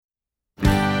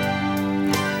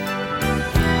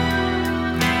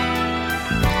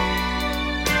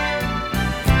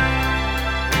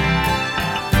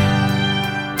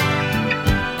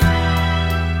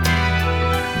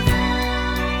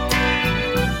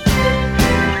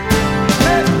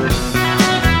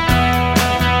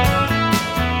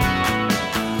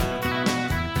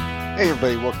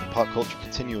everybody. Welcome to Pop Culture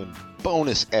Continuum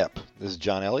Bonus Ep. This is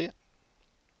John Elliott.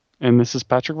 And this is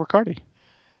Patrick Riccardi.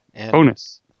 And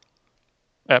Bonus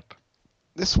Ep.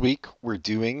 This week we're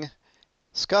doing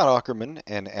Scott Aukerman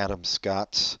and Adam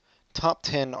Scott's top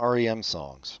 10 REM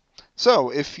songs. So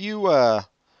if you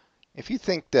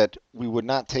think that we would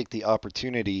not take the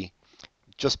opportunity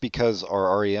just because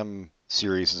our REM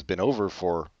series has been over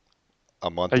for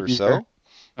a month or so,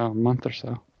 a month or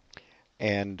so,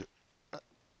 and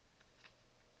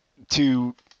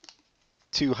to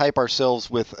hype ourselves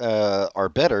with our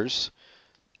betters,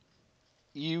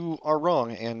 you are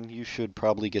wrong, and you should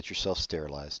probably get yourself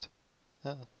sterilized.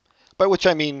 By which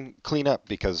I mean clean up,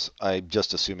 because I'm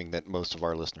just assuming that most of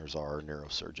our listeners are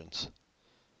neurosurgeons.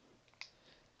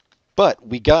 But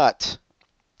we got...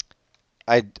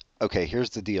 Okay, here's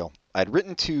the deal. I'd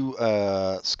written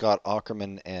to Scott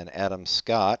Aukerman and Adam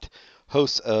Scott,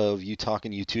 hosts of You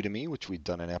Talkin' U2 to Me, which we'd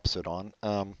done an episode on,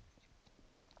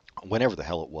 whenever the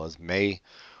hell it was, May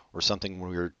or something, when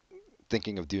we were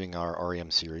thinking of doing our REM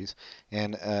series,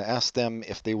 and asked them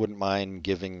if they wouldn't mind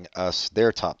giving us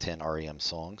their top 10 REM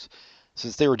songs,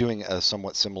 since they were doing a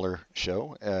somewhat similar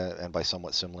show, and by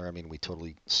somewhat similar, I mean we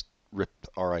totally ripped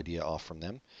our idea off from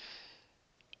them.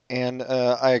 And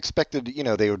I expected,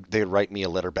 they would write me a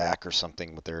letter back or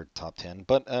something with their top 10,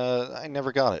 but I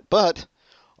never got it. But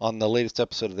on the latest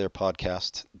episode of their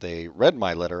podcast, they read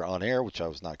my letter on air, which I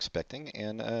was not expecting,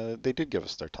 and they did give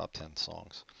us their top 10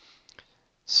 songs.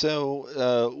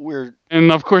 So we're...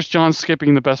 And of course, John's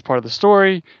skipping the best part of the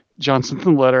story. John sent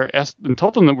them a letter and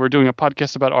told them that we're doing a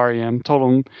podcast about REM, told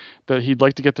them that he'd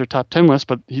like to get their top 10 list,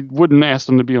 but he wouldn't ask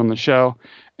them to be on the show,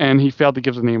 and he failed to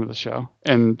give the name of the show.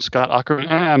 And Scott Aukerman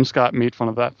and Adam Scott made fun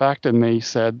of that fact, and they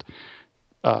said,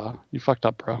 you fucked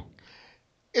up, bro.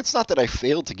 It's not that I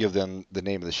failed to give them the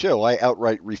name of the show. I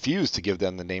outright refused to give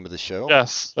them the name of the show.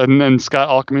 Yes, and then Scott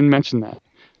Aukerman mentioned that.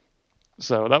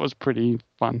 So that was pretty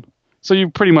fun. So you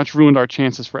pretty much ruined our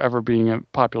chances for ever being a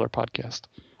popular podcast.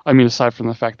 I mean, aside from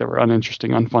the fact that we're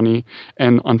uninteresting, unfunny,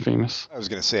 and unfamous. I was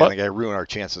going to say, I think I ruined our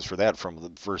chances for that from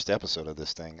the first episode of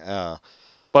this thing.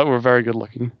 But we're very good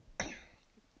looking.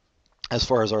 As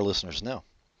far as our listeners know.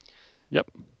 Yep.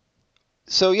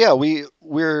 So yeah,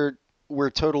 we're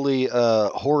totally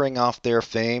whoring off their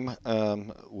fame.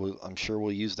 I'm sure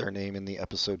we'll use their name in the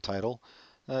episode title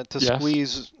to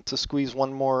squeeze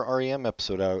one more REM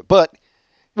episode out of it. But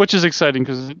which is exciting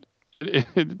because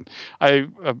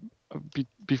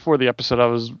before the episode I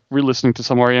was re-listening to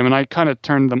some REM and I kind of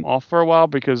turned them off for a while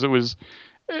because it was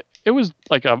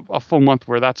like a full month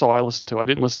where that's all I listened to. I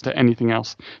didn't listen to anything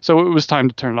else, so it was time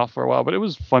to turn it off for a while. But it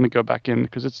was fun to go back in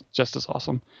because it's just as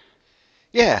awesome.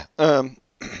 Yeah.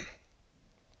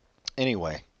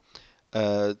 Anyway,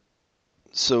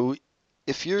 so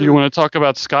if you're... Do you want to talk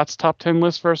about Scott's top 10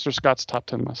 list first or Scott's top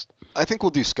 10 list? I think we'll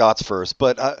do Scott's first,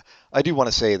 but I do want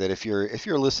to say that if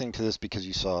you're listening to this because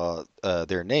you saw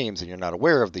their names and you're not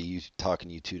aware of the You Talkin'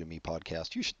 U2 to Me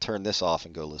podcast, you should turn this off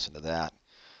and go listen to that.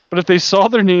 But if they saw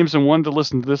their names and wanted to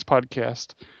listen to this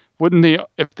podcast, wouldn't they?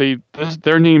 If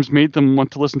their names made them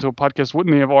want to listen to a podcast,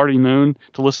 wouldn't they have already known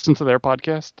to listen to their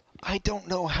podcast? I don't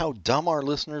know how dumb our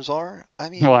listeners are. I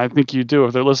mean, well, I think you do.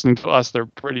 If they're listening to us, they're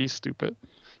pretty stupid.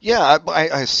 Yeah,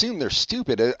 I assume they're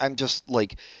stupid. I'm just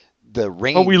like the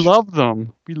range. But we love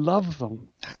them. We love them.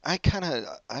 I'm kind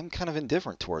of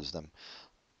indifferent towards them.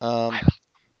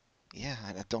 Yeah,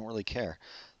 I don't really care.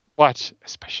 Watch,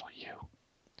 especially you.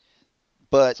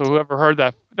 But so whoever heard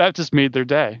that just made their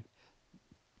day.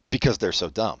 Because they're so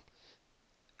dumb.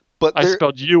 But I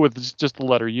spelled you with just the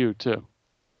letter U too.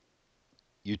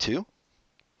 You too?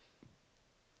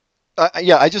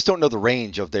 Yeah, I just don't know the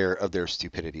range of their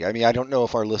stupidity. I mean, I don't know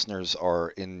if our listeners are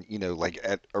in, like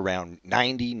at around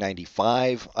 90,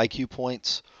 95 IQ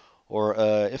points, or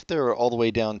if they're all the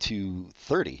way down to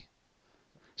 30.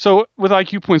 So with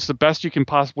IQ points, the best you can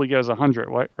possibly get is 100,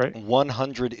 right?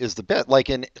 100 is the best.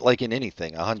 Like in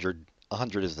anything, 100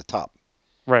 is the top.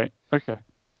 Right. Okay.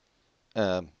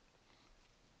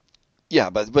 Yeah,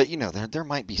 but there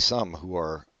might be some who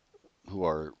are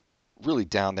really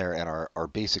down there and are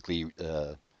basically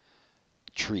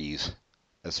trees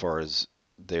as far as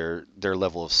their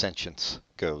level of sentience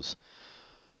goes.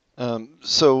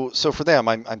 So for them,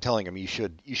 I'm telling them you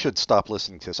should stop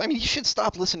listening to us. I mean, you should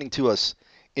stop listening to us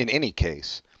in any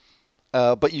case,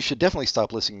 but you should definitely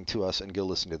stop listening to us and go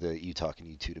listen to the You Talkin'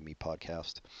 U2 to Me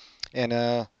podcast.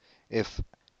 And if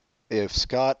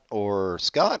Scott or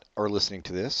Scott are listening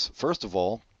to this, first of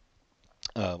all,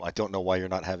 I don't know why you're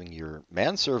not having your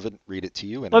manservant read it to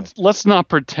you in a. Let's not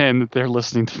pretend that they're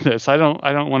listening to this. I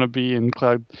don't want to be in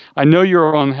cloud. I know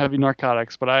you're on heavy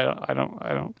narcotics, but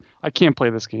I can't play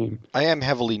this game. I am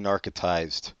heavily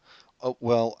narcotized. Oh,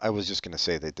 well, I was just going to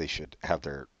say that they should have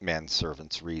their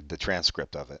manservants read the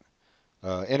transcript of it.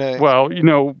 In a Well,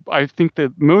 I think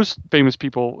that most famous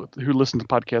people who listen to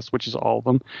podcasts, which is all of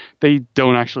them, they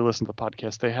don't actually listen to the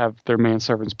podcast. They have their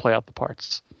manservants play out the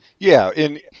parts. Yeah,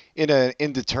 in an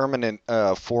indeterminate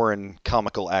foreign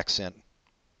comical accent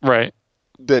Right.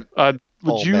 that Uh,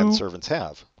 would all you manservants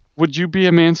have. would you be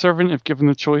a manservant if given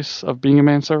the choice of being a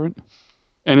manservant?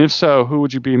 And if so, who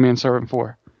would you be a manservant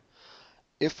for?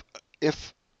 If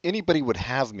if anybody would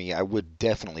have me, I would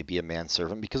definitely be a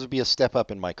manservant because it would be a step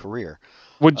up in my career.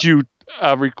 Would you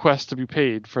request to be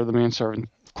paid for the manservant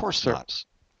Of course not. service?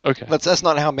 Okay. That's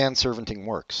not how manservanting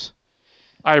works.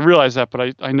 I realize that,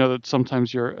 but I know that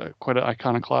sometimes you're quite an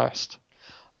iconoclast.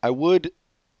 I would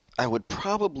I would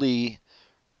probably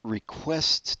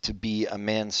request to be a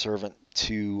manservant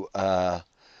to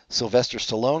Sylvester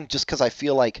Stallone just because I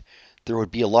feel like there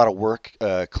would be a lot of work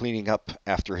cleaning up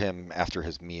after him after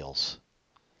his meals.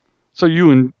 So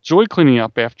you enjoy cleaning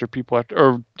up after people after,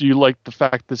 or do you like the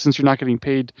fact that since you're not getting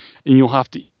paid and you'll have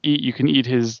to eat, you can eat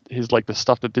his like the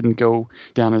stuff that didn't go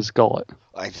down his gullet?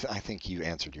 I think you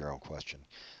answered your own question.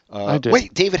 I did.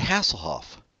 Wait, David Hasselhoff.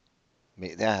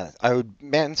 I would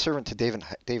manservant to David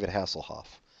Hasselhoff.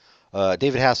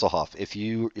 David Hasselhoff.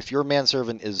 If your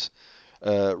manservant is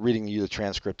reading you the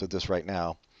transcript of this right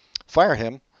now, fire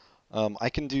him. I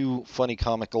can do funny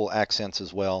comical accents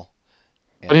as well.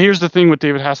 But And here's the thing with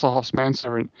David Hasselhoff's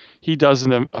manservant, he does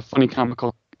a funny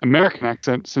comical American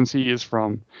accent since he is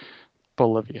from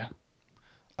Bolivia.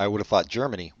 I would have thought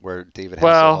Germany, where David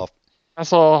Well,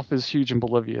 Hasselhoff. Hasselhoff is huge in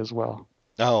Bolivia as well.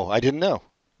 No, I didn't know.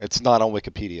 It's not on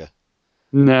Wikipedia.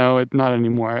 No, not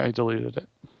anymore. I deleted it.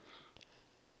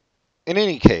 In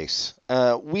any case,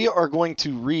 we are going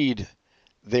to read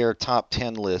their top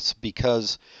 10 lists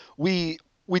because we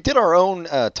did our own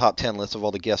top 10 list of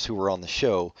all the guests who were on the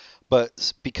show,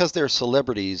 but because they're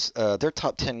celebrities, their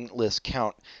top 10 lists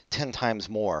count 10 times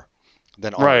more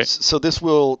than ours. Right. So this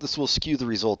will skew the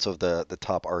results of the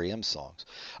top REM songs.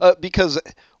 Because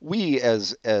we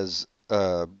as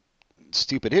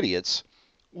stupid idiots,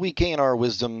 we gain our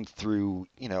wisdom through,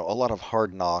 a lot of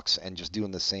hard knocks and just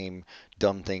doing the same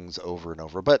dumb things over and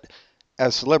over. But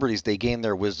as celebrities, they gain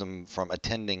their wisdom from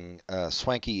attending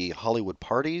swanky Hollywood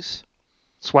parties,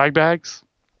 Swag bags,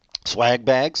 swag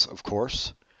bags, of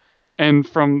course, and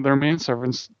from their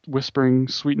manservants whispering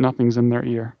sweet nothings in their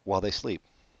ear. while they sleep.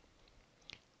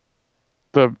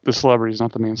 The celebrities,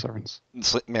 not the manservants.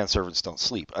 Manservants don't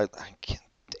sleep. I can't.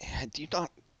 Do you not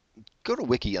go to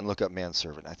Wiki and look up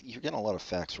manservant? You're getting a lot of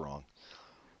facts wrong.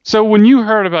 So when you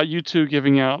heard about U2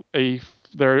 giving out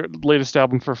their latest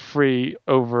album for free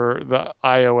over the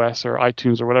iOS or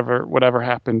iTunes or whatever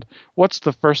happened, what's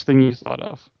the first thing you thought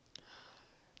of?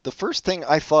 The first thing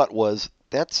I thought was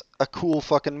that's a cool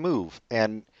fucking move,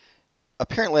 and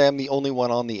apparently I'm the only one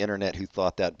on the internet who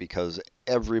thought that because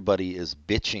everybody is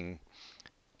bitching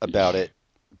about it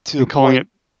to the And calling point,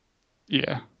 it,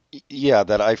 yeah. yeah,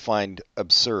 that I find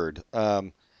absurd.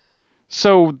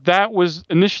 So that was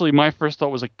initially my first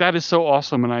thought was like that is so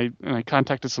awesome, and I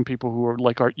contacted some people who were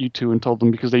like Art U2 and told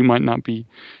them because they might not be,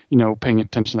 paying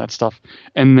attention to that stuff.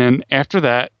 And then after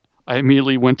that, I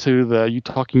immediately went to the You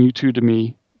Talking U2 to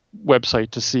Me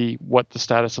website to see what the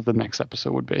status of the next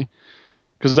episode would be.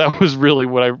 Because that was really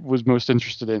what I was most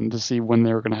interested in, to see when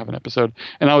they were going to have an episode.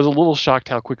 And I was a little shocked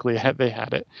how quickly they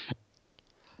had it.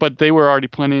 But they were already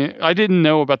planning. I didn't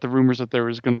know about the rumors that there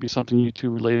was going to be something U2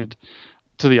 related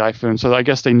to the iPhone. So I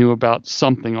guess they knew about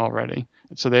something already.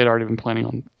 So they had already been planning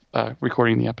on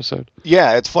recording the episode.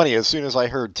 Yeah, it's funny. As soon as I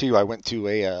heard too, I went to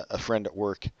a friend at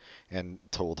work and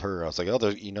told her. I was like, "Oh,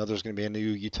 there's going to be a new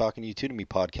You Talking You Two to Me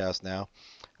podcast now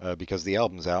because the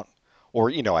album's out."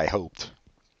 Or I hoped.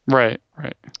 Right,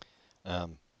 right.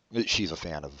 Um, she's a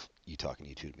fan of You Talking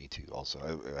You Two to Me too.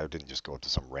 Also, I didn't just go up to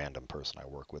some random person I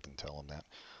work with and tell them that.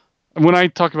 When I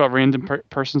talk about random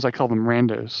persons, I call them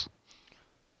randos.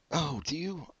 Oh, do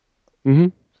you? Mm-hmm.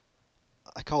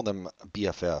 I call them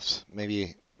BFFs.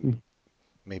 Maybe Mm.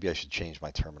 maybe I should change my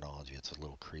terminology. It's a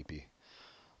little creepy.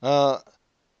 Uh,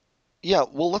 yeah.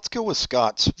 Well, let's go with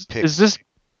Scott's pick. Is this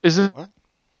is this, What?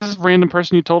 this random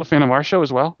person you told a fan of our show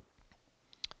as well?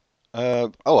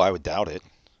 Oh, I would doubt it.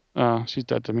 She's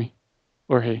dead to me,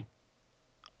 or he,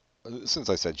 Since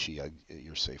I said she,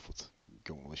 you're safe with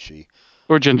going with she.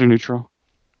 or gender neutral.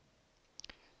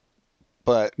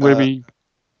 But Maybe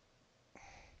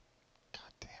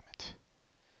God damn it.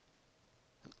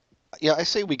 Yeah, I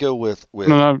say we go with. No,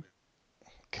 no,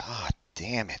 God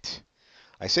damn it!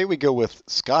 I say we go with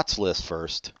Scott's list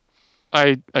first.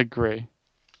 I agree.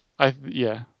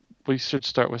 Yeah, we should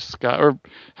start with Scott. Or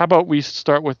how about we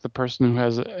start with the person who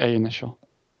has A initial?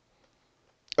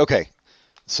 Okay,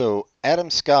 so Adam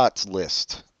Scott's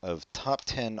list of top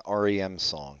 10 REM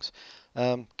songs.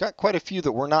 Got quite a few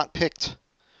that were not picked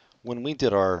when we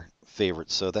did our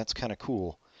favorites, so that's kind of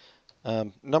cool.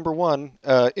 Number one,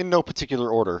 in no particular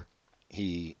order,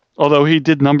 he Although he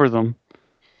did number them.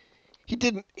 he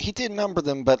did number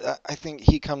them, but I think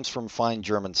he comes from fine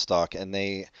German stock, and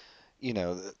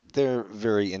they're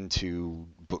very into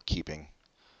bookkeeping.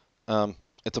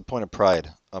 It's a point of pride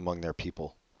among their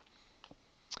people.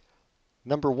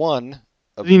 Number one, Did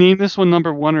of he name this one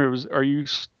number one, or are you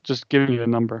just giving it a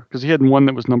number? Because he had one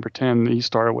that was number 10 that he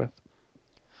started with.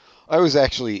 I was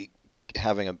actually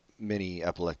having a mini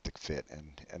epileptic fit,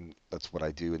 and that's what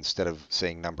I do. Instead of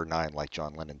saying number nine like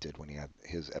John Lennon did when he had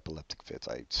his epileptic fits,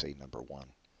 I say number one.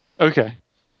 Okay.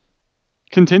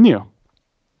 Continue.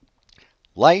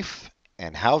 Life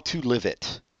and How to Live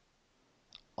It,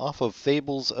 off of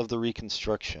Fables of the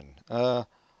Reconstruction. Uh,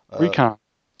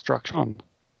 Reconstruction.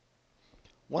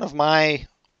 one of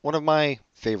my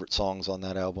favorite songs on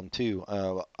that album too.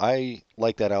 I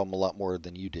like that album a lot more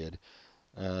than you did.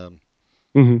 Um,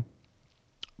 Hmm.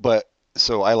 but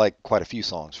so I like quite a few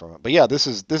songs from it. But yeah, this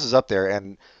is up there.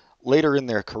 And later in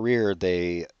their career,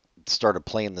 they started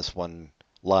playing this one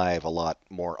live a lot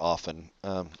more often.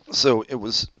 So it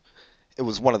was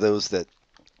one of those that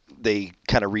they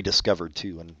kind of rediscovered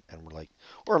too, and were like,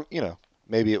 or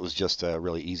maybe it was just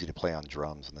really easy to play on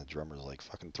drums, and the drummer's like,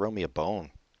 fucking throw me a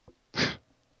bone.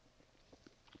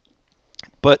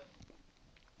 But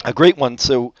a great one.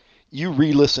 So you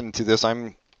re-listen to this.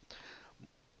 I'm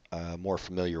more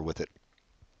familiar with it.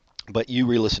 But you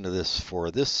re-listened to this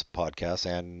for this podcast,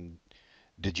 and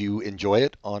did you enjoy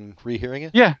it on rehearing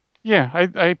it? Yeah, yeah.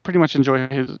 I pretty much enjoy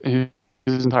his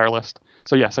entire list.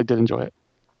 So yes, I did enjoy it.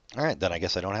 All right, then I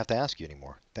guess I don't have to ask you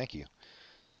anymore. Thank you.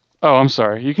 Oh, I'm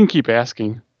sorry. You can keep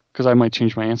asking because I might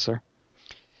change my answer.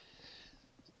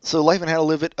 So, Life and How to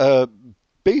Live It,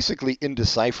 basically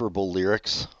indecipherable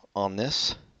lyrics on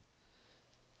this.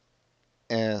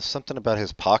 Something about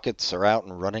his pockets are out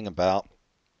and running about,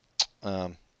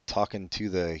 talking to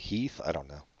the heath. I don't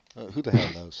know. Who the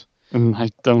hell knows? And I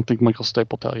don't think Michael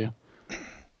Stipe will tell you.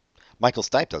 Michael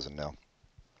Stipe doesn't know.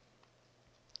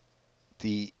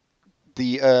 The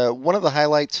one of the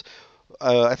highlights,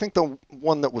 I think the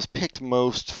one that was picked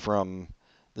most from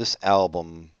this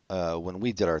album when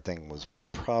we did our thing was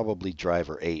probably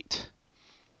Driver 8.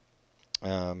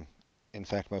 In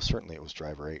fact, most certainly it was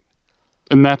Driver 8.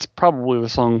 And that's probably the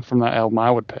song from that album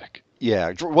I would pick.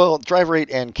 Yeah, well, Driver 8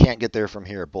 and Can't Get There From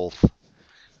Here both.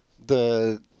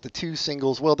 The two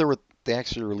singles, well, they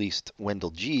actually released Wendell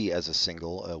G as a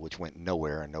single, which went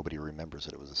nowhere and nobody remembers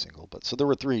that it was a single. But so there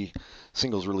were 3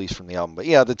 singles released from the album. But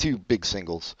yeah, the 2 big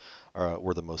singles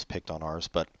were the most picked on ours.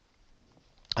 But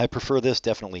I prefer this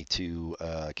definitely to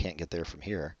Can't Get There From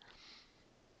Here.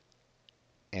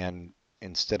 And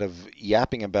instead of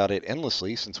yapping about it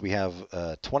endlessly, since we have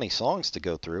 20 songs to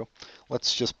go through,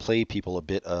 let's just play people a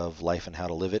bit of Life and How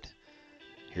to Live It.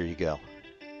 Here you go.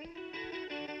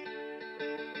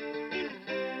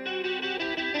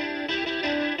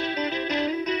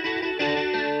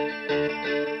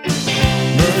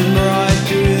 Burn bright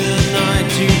through the night,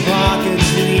 2 pockets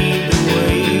lead the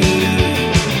way.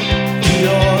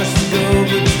 Yours to go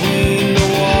between the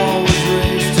walls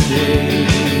raised today.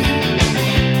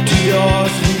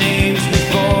 Yours for names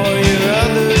before your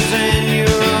others and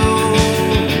your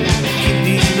own. Keep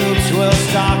these books well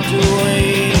stocked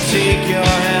away and take your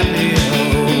happy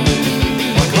home.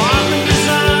 While climbing the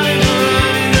sign and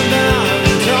running about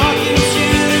and talking to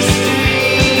the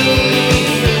street.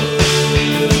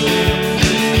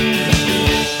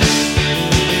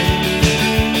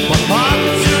 While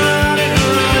pockets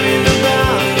running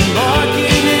about and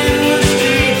barking in the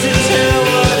street to tell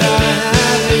what I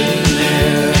have in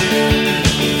there.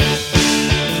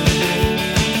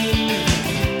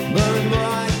 Burn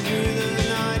bright through the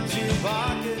night, 2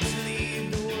 pockets lead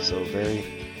the way. So very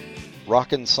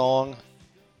rockin' song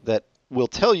that will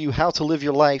tell you how to live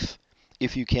your life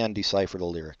if you can decipher the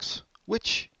lyrics,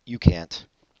 which you can't.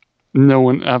 No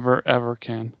one ever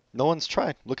can. No one's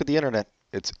tried. Look at the internet.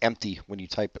 It's empty when you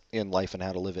type in Life and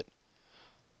How to Live It.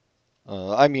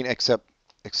 I mean, except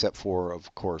for,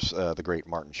 of course, the great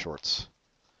Martin Short's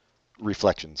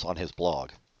reflections on his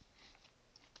blog.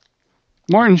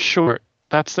 Martin Short.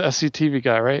 That's the SCTV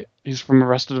guy, right? He's from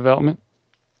Arrested Development.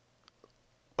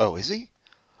 Oh, is he?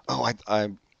 Oh,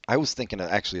 I I was thinking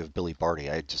actually of Billy Barty.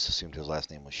 I just assumed his last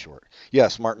name was Short.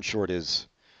 Yes, Martin Short is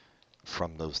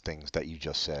from those things that you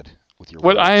just said with your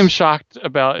What I am words. shocked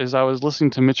about is I was listening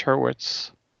to Mitch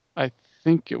Hurwitz. I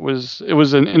think it was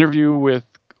an interview with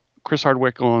Chris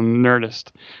Hardwick on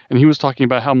Nerdist, and he was talking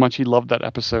about how much he loved that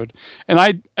episode. And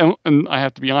I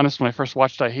have to be honest, when I first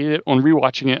watched it, I hated it. On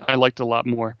rewatching it, I liked it a lot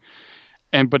more.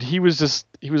 But he was just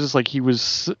like, he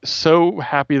was so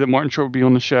happy that Martin Short would be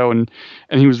on the show, and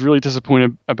he was really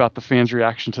disappointed about the fans'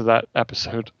 reaction to that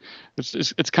episode.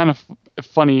 It's kind of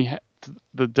funny,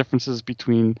 the differences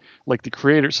between, like, the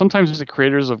creators. Sometimes the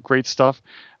creators of great stuff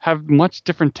have much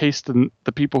different taste than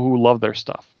the people who love their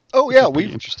stuff. Oh Which yeah, is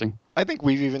pretty interesting. I think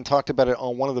we've even talked about it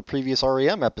on one of the previous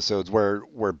REM episodes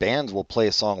where bands will play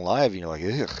a song live and you're like,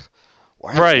 ugh,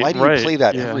 why do you play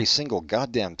that every single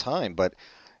goddamn time? But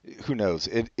who knows?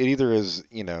 It either is,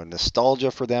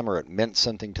 nostalgia for them, or it meant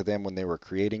something to them when they were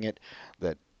creating it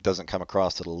that doesn't come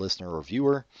across to the listener or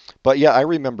viewer. But yeah, I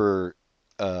remember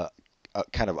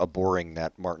kind of abhorring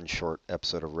that Martin Short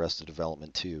episode of Arrested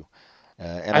Development too.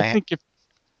 And I think if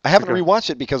I haven't Okay.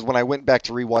 rewatched it because when I went back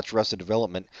to rewatch Arrested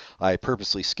Development, I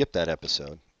purposely skipped that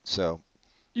episode. So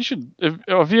you should,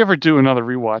 if you ever do another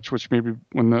rewatch, which maybe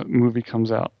when the movie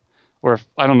comes out, or if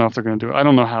I don't know if they're going to do it, I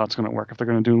don't know how it's going to work. If they're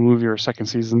going to do a movie or a second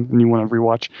season and you want to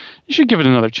rewatch, you should give it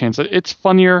another chance. It's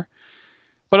funnier,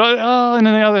 but and on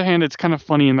the other hand, it's kind of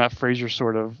funny in that Frasier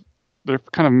sort of. They're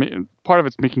kind of part of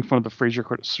it's making fun of the Frasier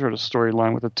sort of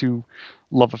storyline with the two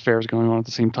love affairs going on at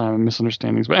the same time and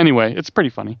misunderstandings. But anyway, it's pretty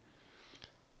funny.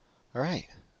 all right.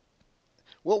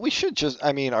 Well, we should just,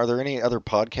 are there any other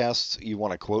podcasts you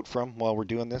want to quote from while we're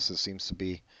doing this? It seems to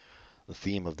be the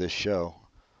theme of this show.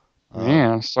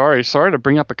 Man, sorry to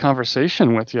bring up a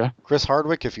conversation with you. Chris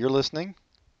Hardwick, if you're listening,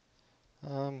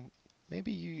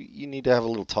 maybe you need to have a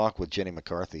little talk with Jenny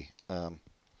McCarthy.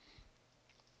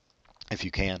 If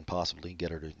you can, possibly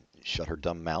get her to shut her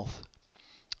dumb mouth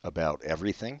about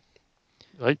everything.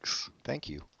 Yikes. Thank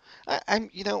you.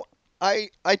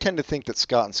 I tend to think that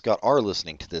Scott and Scott are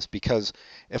listening to this because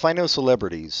if I know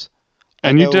celebrities,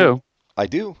 And you do. I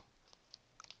do.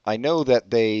 I know that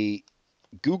they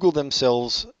Google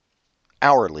themselves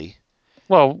hourly.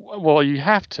 Well, you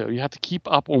have to. You have to keep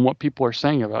up on what people are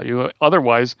saying about you.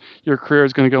 Otherwise, your career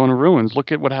is going to go into ruins.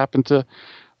 Look at what happened to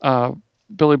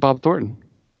Billy Bob Thornton.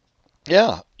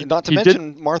 Yeah, not to he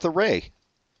mention Martha Ray.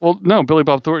 Well, no, Billy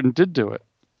Bob Thornton did do it.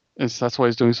 That's why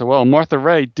he's doing so well. Martha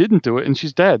Ray didn't do it, and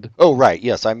she's dead. Oh, right.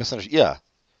 Yes, I misunderstood.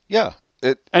 Yeah.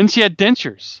 And she had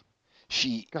dentures.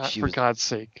 For Was, God's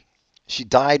sake. she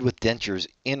died with dentures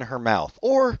in her mouth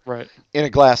or Right. in a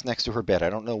glass next to her bed.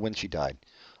 I don't know when she died.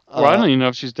 Well, I don't even know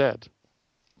if she's dead.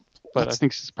 But I Let's-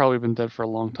 think she's probably been dead for a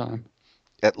long time.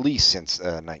 At least since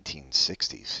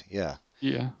 1960s. Yeah.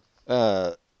 Yeah.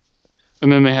 Uh,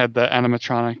 And then they had the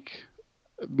animatronic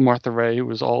Martha Ray, who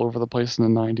was all over the place in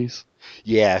the 90s.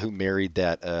 yeah, who married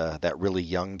that really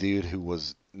young dude who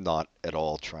was not at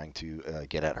all trying to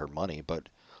get at her money, but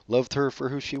loved her for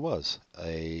who she was,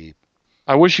 a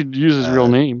I wish he'd use his real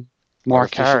name,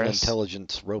 Mark artificial Harris.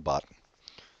 intelligence robot.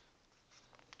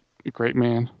 A great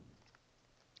man.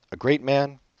 A great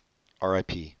man,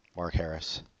 R.I.P. Mark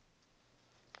Harris.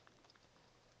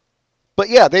 But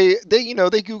yeah, they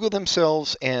Google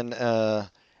themselves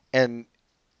and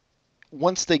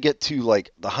once they get to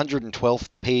like the 112th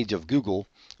page of Google,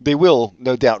 they will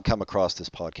no doubt come across this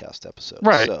podcast episode.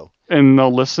 Right. So And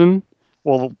they'll listen.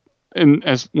 Well, and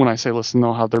as when I say listen,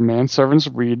 they'll have their manservants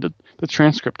read the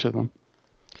transcript to them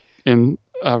in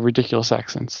ridiculous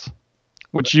accents,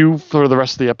 which you, for the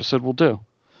rest of the episode, will do.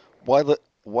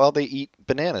 while they eat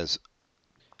bananas.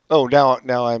 Oh, now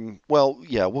I'm well.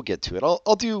 Yeah, we'll get to it.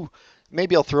 I'll do.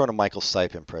 Maybe I'll throw in a Michael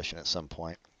Stipe impression at some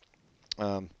point.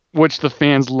 Which the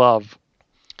fans love.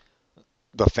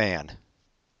 The fan.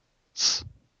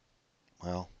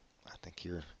 Well, I think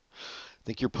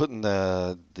you're putting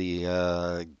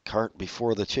the cart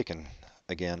before the chicken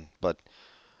again, but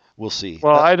we'll see.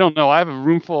 Well, I don't know. I have a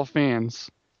room full of fans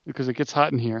because it gets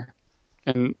hot in here,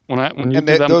 and when you And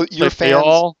do that, your they fans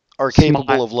all are capable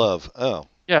smile. of love. Oh,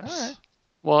 Yes. All right.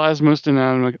 Well, as most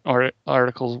inanimate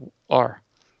articles are.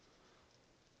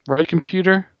 Right,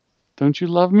 computer? Don't you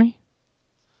love me?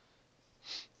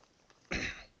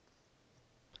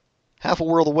 Half a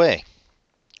World Away.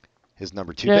 His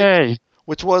number 2 pick, Yay!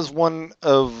 which was one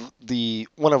of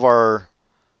our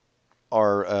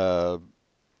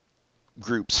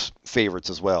group's favorites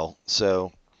as well.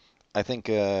 So I think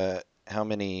how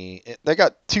many they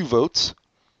got 2 votes.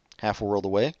 Half a World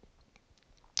Away.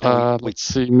 And Let's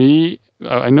see. Me.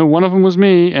 I know one of them was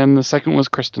me, and the second was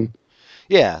Kristen.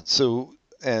 yeah. So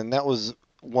and that was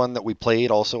one that we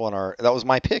played also on our. That was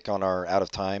my pick on our Out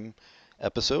of Time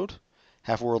episode.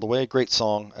 Half a World Away, great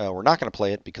song. We're not going to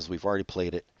play it because we've already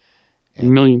played it, A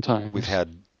and million times. we've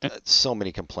had so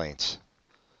many complaints.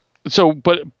 So,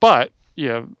 but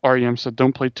yeah, REM said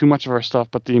don't play too much of our stuff,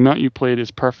 but the amount you played is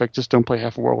perfect. Just don't play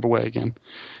Half a World Away again.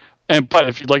 But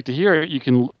if you'd like to hear it, you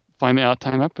can find the Out of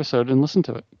Time episode and listen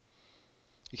to it.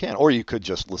 You can, or you could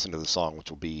just listen to the song,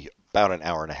 which will be about an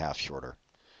hour and a half shorter.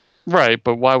 Right,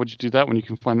 but why would you do that when you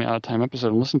can find the Out of Time episode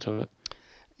and listen to it?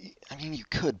 I mean, you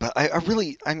could, but I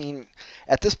really, I mean,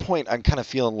 at this point, I'm kind of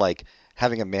feeling like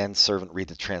having a manservant read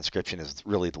the transcription is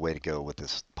really the way to go with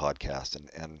this podcast,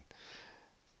 and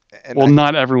well,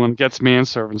 not everyone gets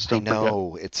manservants. I Don't forget.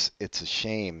 know it's a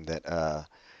shame that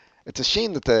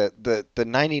the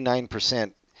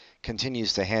 99%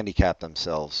 continues to handicap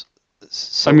themselves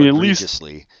so I mean,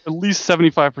 egregiously. At least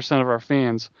 75% of our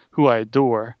fans, who I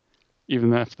adore,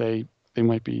 even if they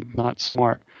might be not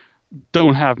smart,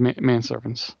 don't have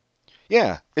manservants.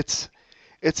 Yeah, it's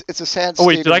a sad Oh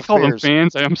wait, state did of I call them affairs,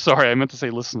 fans? I'm sorry, I meant to say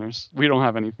listeners. We don't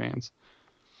have any fans.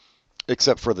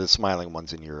 except for the smiling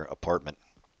ones in your apartment.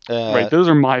 Right, those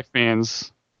are my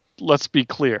fans. Let's be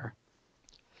clear.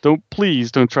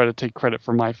 Please don't try to take credit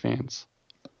for my fans.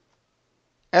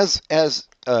 As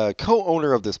a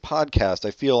co-owner of this podcast,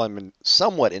 I feel I'm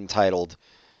somewhat entitled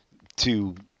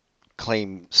to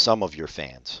claim some of your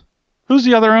fans. Who's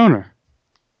the other owner?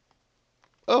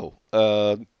 Oh,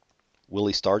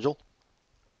 Willie Stargell,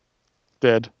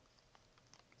 Dead.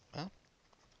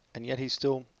 and yet he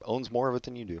still owns more of it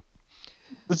than you do.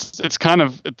 It's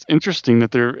interesting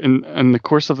that they're in the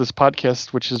course of this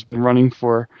podcast, which has been running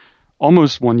for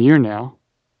almost 1 year now.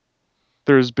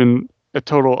 There's been a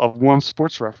total of one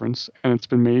sports reference, and it's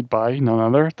been made by none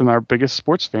other than our biggest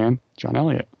sports fan, John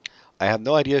Elliott. I have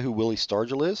no idea who Willie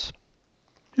Stargell is.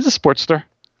 He's a sportster.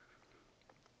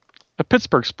 A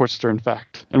Pittsburgh sportster, in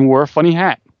fact, and wore a funny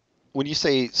hat. When you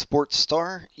say sports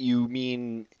star, you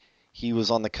mean he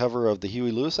was on the cover of the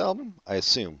Huey Lewis album? I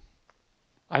assume.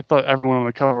 I thought everyone on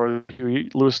the cover of the Huey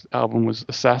Lewis album was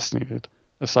assassinated,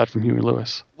 aside from Huey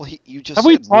Lewis. Well, you just Have said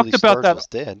we Willie talked about Stargell that? was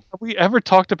dead. Have we ever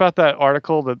talked about that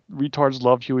article that retards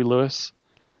love Huey Lewis?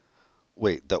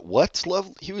 Wait, that what's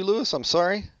love Huey Lewis? I'm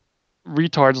sorry.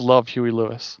 Retards love Huey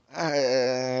Lewis.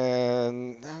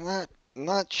 I'm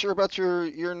not sure about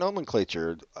your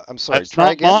nomenclature. I'm sorry. That's Try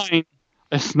not again. mine.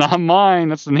 It's not mine.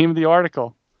 That's the name of the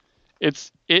article. It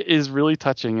is really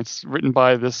touching. It's written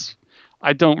by this.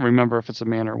 I don't remember if it's a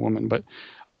man or a woman, but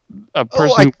a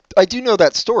person. I do know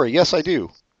that story. Yes, I do.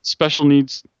 Special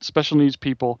needs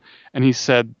people, and he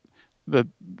said that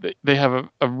they have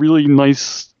a really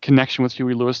nice connection with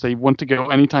Huey Lewis. They want to go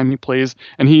anytime he plays,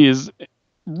 and he is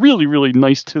really, really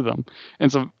nice to them. And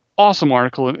it's an awesome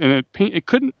article, and he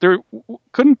couldn't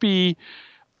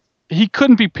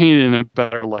be painted in a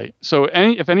better light. So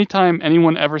if anytime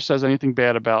anyone ever says anything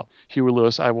bad about Huey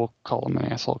Lewis, I will call them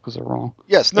an asshole because they're wrong.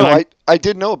 Yes, no, I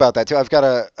did know about that too. I've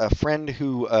got a friend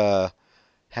who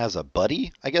has a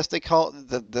buddy, I guess they call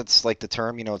it. That's like the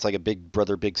term, it's like a big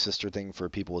brother, big sister thing for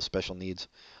people with special needs,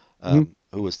 who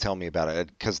was telling me about it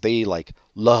because they like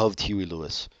loved Huey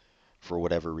Lewis for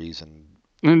whatever reason.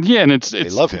 And yeah, and They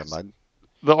love him.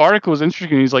 The article is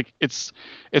interesting. He's like, it's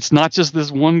not just this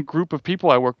one group of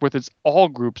people I work with. It's all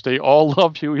groups. They all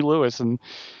love Huey Lewis and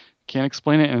can't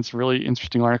explain it. And it's a really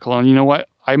interesting article. And you know what?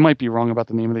 I might be wrong about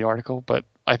the name of the article, but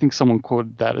I think someone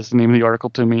quoted that as the name of the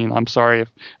article to me. And I'm sorry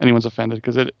if anyone's offended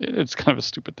because it's kind of a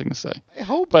stupid thing to say.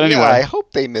 But anyway, I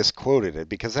hope they misquoted it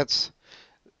because that's,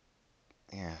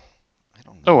 I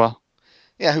don't know. Oh, well.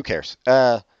 Yeah, who cares?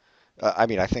 I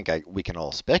mean, I think we can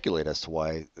all speculate as to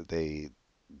why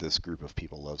this group of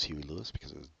people loves Huey Lewis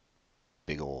because of his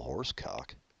big old horse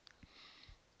cock.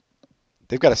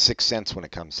 They've got a sixth sense when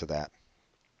it comes to that.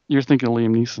 You're thinking of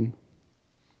Liam Neeson.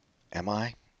 Am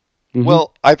I? Mm-hmm.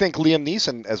 Well, I think Liam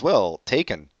Neeson as well.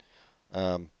 Taken.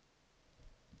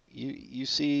 You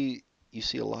see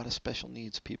a lot of special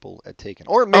needs people at Taken,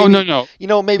 or maybe no.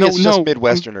 maybe it's just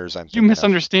Midwesterners. You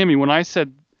misunderstand me when I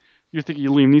said you're thinking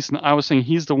of Liam Neeson. I was saying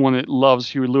he's the one that loves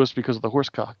Huey Lewis because of the horse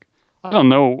cock. I don't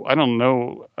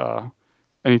know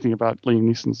anything about Liam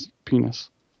Neeson's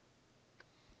penis.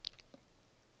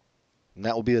 And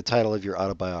that will be the title of your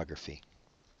autobiography.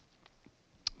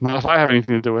 Not if I have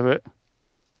anything to do with it.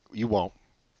 You won't.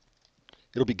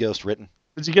 It'll be ghost written.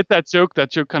 Did you get that joke?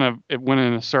 That joke kind of it went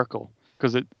in a circle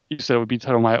because you said it would be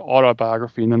titled my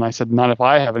autobiography, and then I said not if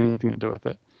I have anything to do with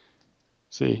it.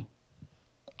 See,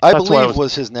 I believe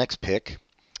was his next pick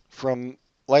from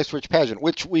Life's Rich Pageant,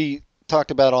 which we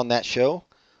talked about on that show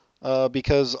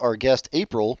because our guest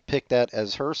April picked that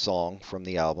as her song from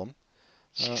the album.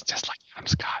 She's just like Adam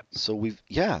Scott. So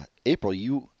April,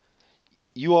 you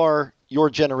are your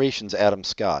generation's Adam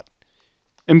Scott.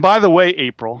 And by the way,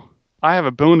 April, I have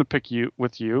a bone to pick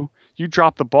with you. You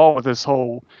dropped the ball with this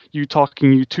whole you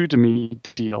talking you two to me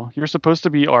deal. You're supposed to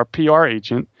be our PR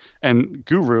agent and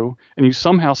guru, and you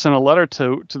somehow sent a letter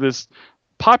to this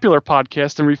popular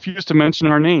podcast and refused to mention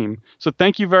our name. So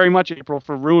thank you very much, April,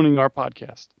 for ruining our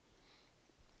podcast.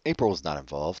 April was not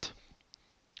involved.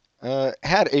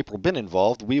 Had April been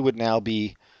involved, we would now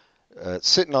be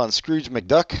sitting on Scrooge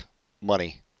McDuck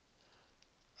money,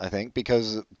 I think,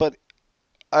 but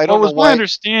I don't know why. It was my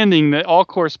understanding that all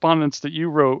correspondence that you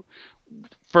wrote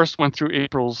first went through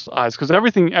April's eyes, because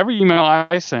every email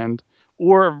I send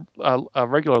or a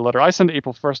regular letter, I send to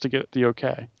April first to get the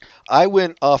okay. I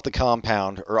went off the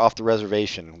compound or off the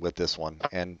reservation with this one,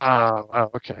 and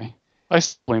okay. I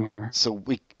still blame her. So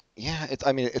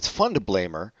it's fun to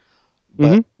blame her,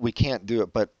 but we can't do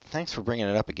it. But thanks for bringing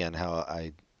it up again. How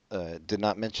I did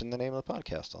not mention the name of the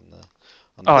podcast on the.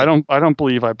 I don't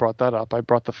believe I brought that up. I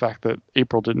brought the fact that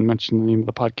April didn't mention the name of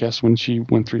the podcast when she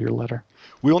went through your letter.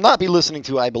 We will not be listening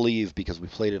to I Believe because we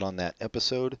played it on that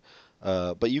episode.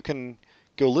 But you can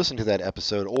go listen to that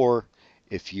episode, or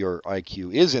if your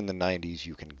IQ is in the 90s,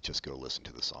 you can just go listen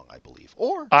to the song I Believe.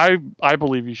 Or I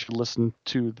believe you should listen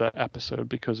to that episode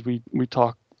because we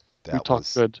talk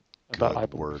good about I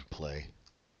Believe. Wordplay.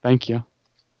 Thank you.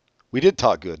 We did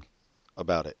talk good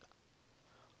about it.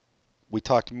 We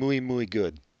talked muy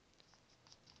good.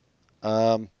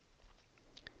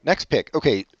 Next pick.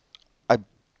 Okay, I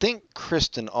think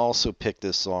Kristen also picked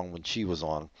this song when she was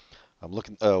on. I'm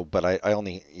looking. Oh, but I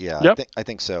only. Yeah, yep. I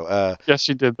think so. Yes,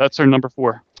 she did. That's her number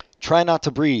 4. Try Not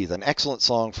to Breathe, an excellent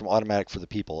song from Automatic for the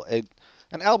People.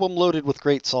 An album loaded with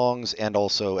great songs, and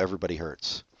also Everybody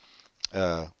Hurts.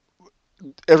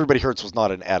 Everybody Hurts was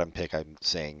not an Adam pick. I'm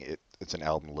saying it's an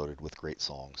album loaded with great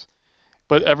songs.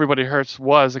 But Everybody Hurts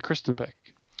was a Kristen pick.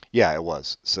 Yeah, it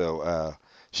was. So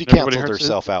she canceled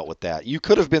herself out with that. You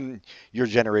could have been your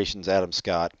generation's Adam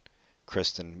Scott,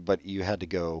 Kristen, but you had to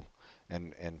go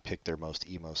and pick their most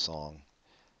emo song.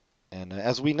 And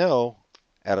as we know,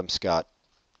 Adam Scott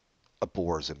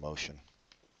abhors emotion.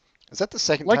 Is that the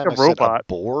second like time a I've robot. said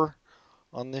abhor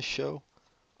on this show?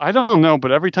 I don't know,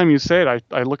 but every time you say it,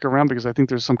 I look around because I think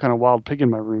there's some kind of wild pig in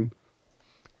my room.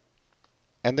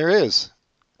 And there is.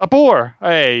 A boar.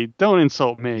 Hey, don't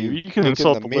insult me. You can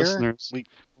insult the mirror? listeners.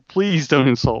 Please don't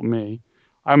insult me.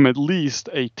 I'm at least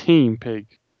a tame pig.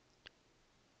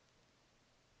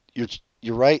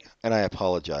 You're right, and I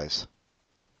apologize.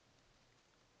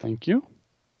 Thank you.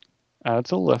 Add to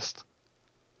the list.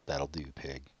 That'll do,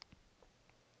 pig.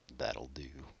 That'll do.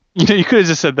 You could have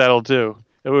just said that'll do.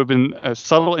 It would have been a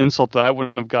subtle insult that I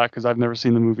wouldn't have got because I've never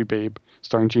seen the movie Babe,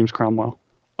 starring James Cromwell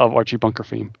of Archie Bunker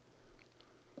fame.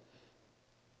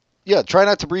 Yeah, Try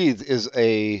Not to Breathe is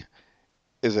a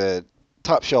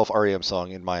top shelf REM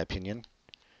song in my opinion.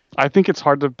 I think it's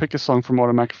hard to pick a song from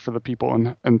Automatic for the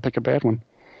People and pick a bad one.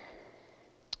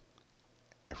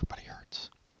 Everybody Hurts.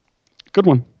 Good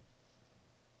one.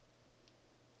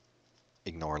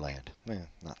 Ignore Land.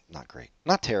 Not great.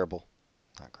 Not terrible.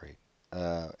 Not great.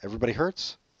 Everybody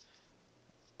Hurts.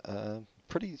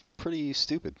 Pretty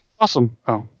stupid. Awesome.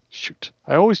 Oh, shoot.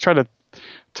 I always try to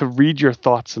read your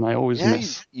thoughts, and I always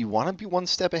miss. You want to be one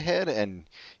step ahead, and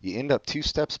you end up 2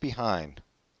 steps behind.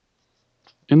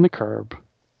 In the curb.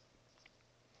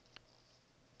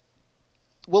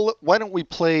 Well, why don't we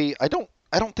play? I don't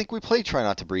think we played Try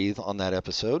Not to Breathe on that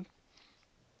episode.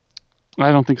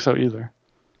 I don't think so either.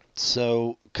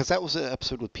 So, because that was an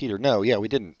episode with Peter. No, yeah, we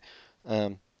didn't.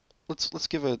 Let's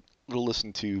give a little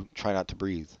listen to Try Not to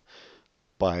Breathe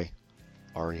by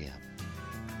REM.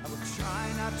 I will try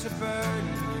not to burn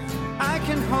you. I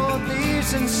can hold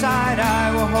these inside.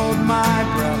 I will hold my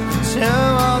breath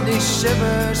until all these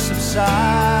shivers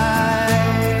subside.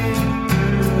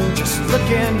 Just look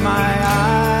in my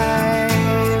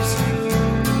eyes.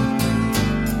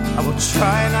 I will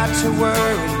try not to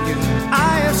worry you.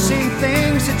 I have seen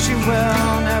things that you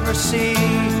will never see.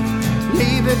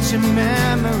 Leave it to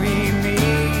memory me.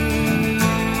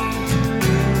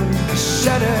 I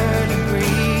shudder to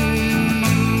breathe.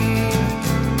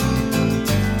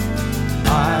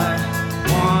 I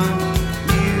want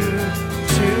you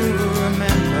to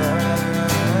remember.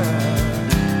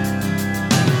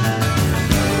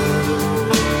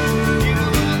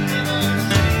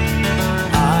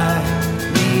 I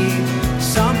need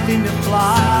something to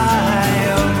fly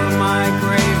over my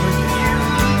grave again.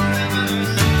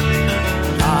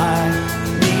 I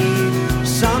need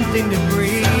something to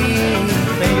breathe.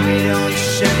 Baby, don't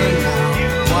shiver.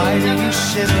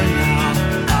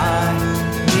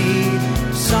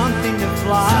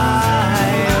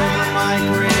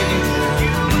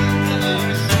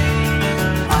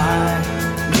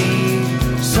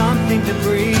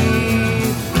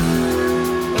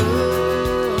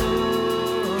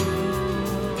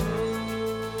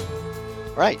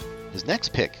 right, his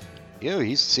next pick.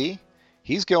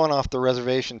 He's going off the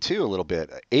reservation too a little bit.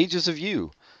 Ages of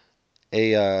You,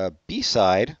 a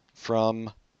B-side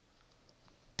from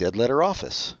Dead Letter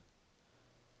Office.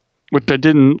 Which I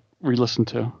didn't re-listen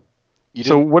to. You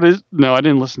So didn't? what is? No, I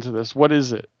didn't listen to this. What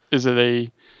is it? Is it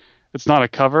a? It's not a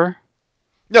cover.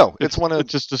 No, it's one of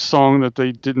It's just a song that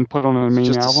they didn't put on a it's main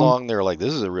just album. a song. They're like,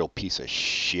 this is a real piece of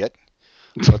shit.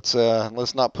 Let's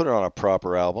not put it on a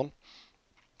proper album.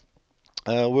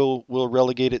 We'll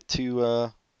relegate it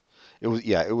to it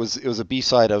was a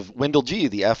B-side of Wendell G,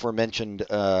 the aforementioned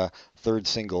third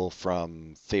single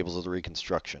from Fables of the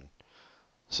Reconstruction.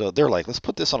 So they're like, let's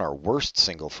put this on our worst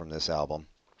single from this album.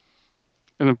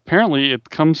 And apparently, it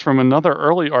comes from another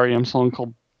early REM song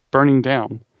called "Burning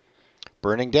Down."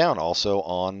 Burning Down, also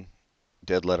on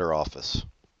Dead Letter Office.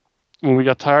 When we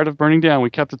got tired of Burning Down,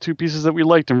 we kept the two pieces that we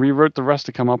liked and rewrote the rest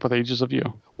to come up with Ages of You.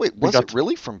 Wait, was it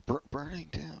really from Burning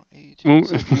Down? Well,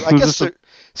 Ages of You? I guess they're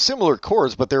similar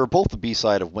chords, but they were both the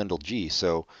B-side of Wendell G.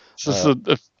 So This is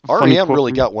a funny REM quote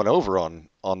really from- got one over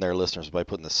on their listeners by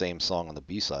putting the same song on the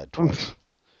B-side twice.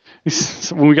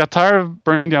 So when we got tired of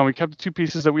Burning Down, we kept the two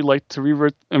pieces that we liked to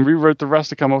rewrote the rest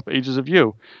to come up with Ages of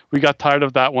You. We got tired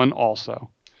of that one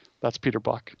also. That's Peter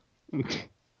Buck.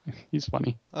 He's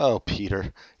funny. Oh,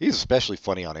 Peter. He's especially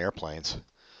funny on airplanes.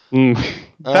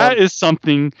 That is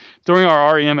something. During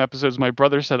our REM episodes, my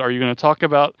brother said, "Are you going to talk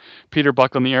about Peter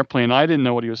Buck on the airplane?" I didn't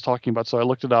know what he was talking about, so I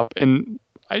looked it up, and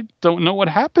I don't know what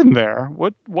happened there.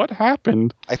 What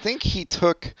happened? I think he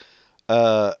took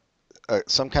some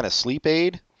kind of sleep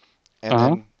aid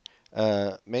and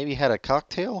then maybe had a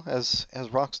cocktail, as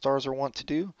rock stars are wont to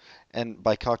do. And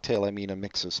by cocktail, I mean a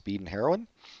mix of speed and heroin.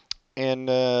 And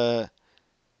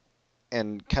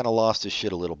kind of lost his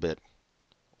shit a little bit.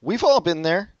 We've all been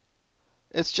there.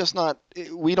 It's just not,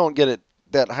 we don't get it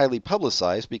that highly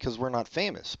publicized because we're not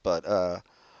famous. But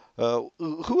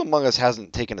who among us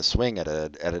hasn't taken a swing at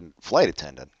a flight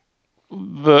attendant?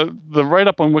 The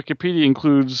write-up on Wikipedia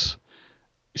includes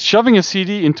shoving a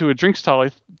CD into a drinks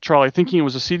trolley thinking it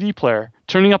was a CD player,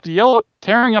 tearing up the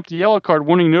yellow card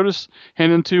warning notice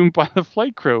handed to him by the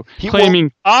flight crew,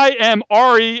 claiming, "I am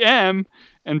REM,"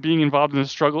 and being involved in a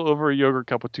struggle over a yogurt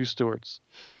cup with two stewards.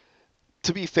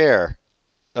 To be fair,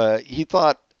 he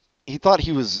thought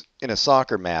he was in a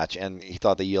soccer match, and he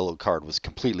thought the yellow card was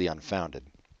completely unfounded.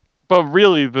 But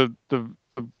really, the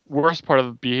worst part of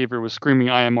the behavior was screaming,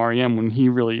 "I am REM," when he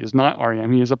really is not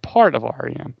REM. He is a part of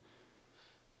REM.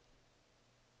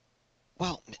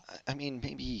 Well, I mean,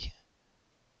 maybe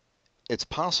it's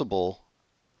possible.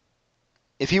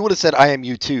 If he would have said, "I am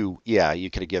U2," yeah,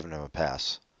 you could have given him a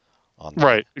pass on that.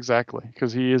 Right, exactly,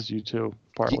 because he is U2,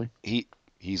 partly.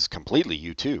 He's completely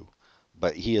U2,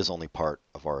 but he is only part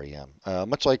of REM.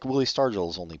 Much like Willie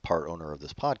Stargell is only part owner of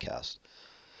this podcast.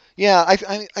 Yeah, I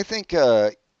think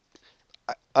I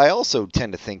also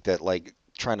tend to think that, like,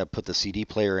 trying to put the CD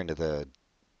player into the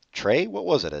tray, what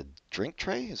was it, a drink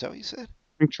tray? Is that what you said?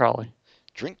 Drink trolley.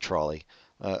 Drink trolley.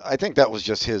 I think that was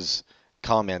just his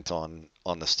comment on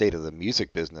the state of the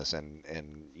music business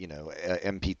and you know,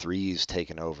 MP3s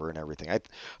taking over and everything. I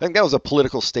think that was a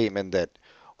political statement that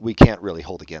we can't really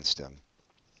hold against him.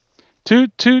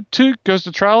 Toot, toot, toot goes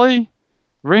the trolley.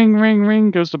 Ring, ring,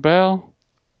 ring goes the bell.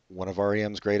 One of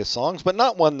REM's greatest songs, but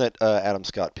not one that Adam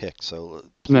Scott picked. So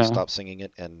please stop singing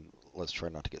it, and let's try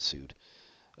not to get sued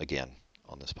again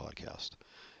on this podcast.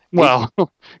 Well,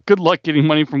 good luck getting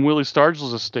money from Willie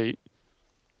Stargell's estate.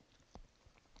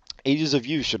 Ages of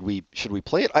You, should we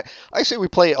play it? I say we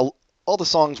play all the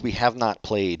songs we have not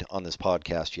played on this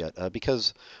podcast yet,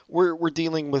 because we're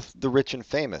dealing with the rich and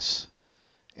famous,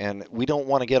 and we don't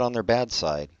want to get on their bad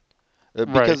side.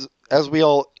 Because as we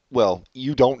all, well,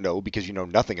 you don't know because you know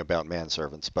nothing about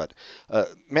manservants, but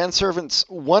manservants,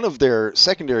 one of their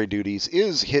secondary duties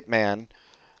is hitman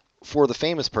for the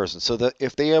famous person, so that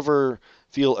if they ever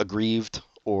feel aggrieved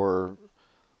or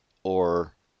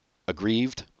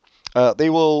aggrieved, they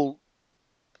will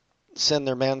send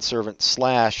their manservant /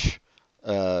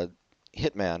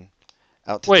 hitman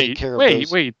out to take care of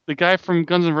those. Wait, the guy from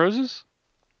Guns N' Roses?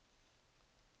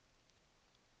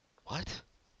 What?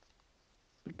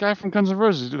 The guy from Guns N'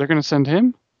 Roses, they're going to send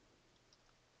him?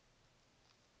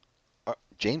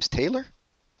 James Taylor?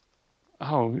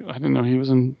 Oh, I didn't know he was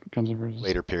in Guns N' Roses.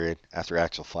 Later period, after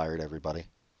Axl fired everybody.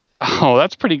 Oh,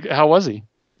 that's pretty. How was he?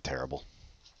 Terrible.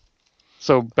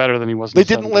 So better than he was. They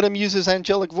didn't let him use his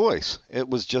angelic voice. It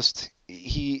was just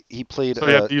he played. So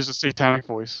he had to use a satanic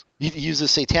voice. He used a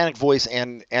satanic voice,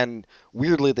 and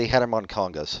weirdly they had him on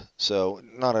congas. So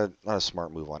not a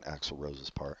smart move on Axl Rose's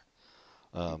part.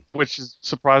 Which is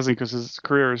surprising because his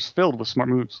career is filled with smart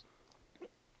moves.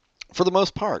 For the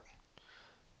most part.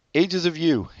 Ages of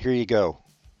You. Here you go.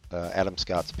 Adam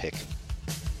Scott's pick.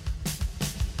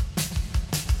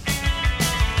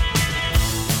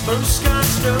 First got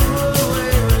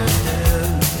stowaway with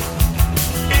him.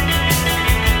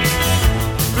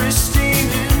 Pristine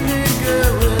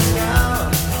indigo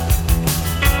without.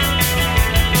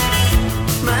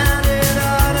 Matted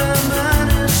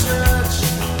automatic such.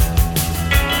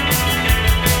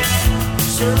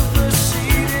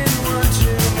 Superseding one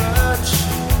too much.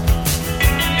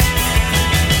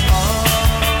 All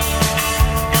the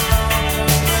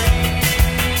range.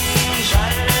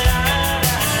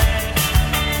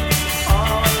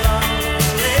 All along the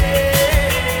range.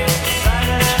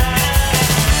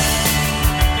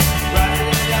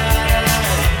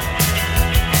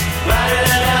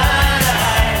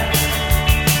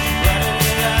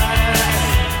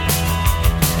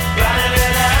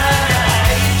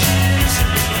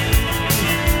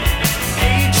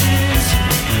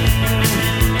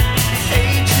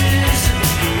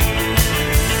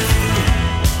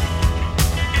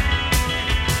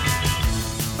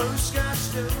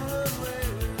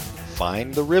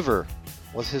 Find the River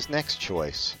was his next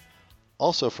choice.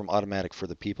 Also from Automatic for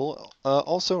the People.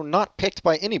 Also not picked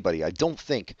by anybody, I don't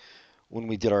think, when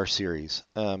we did our series.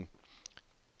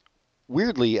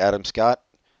 Weirdly, Adam Scott,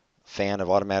 fan of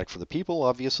Automatic for the People,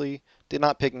 obviously, did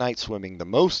not pick Night Swimming, the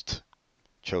most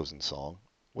chosen song,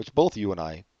 which both you and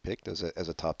I picked as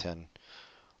a top 10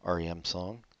 REM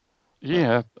song.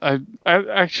 Yeah, I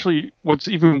actually, what's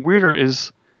even weirder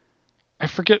is I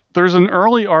forget. There's an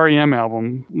early REM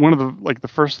album, one of the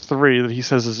first three that he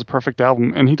says is a perfect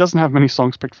album, and he doesn't have many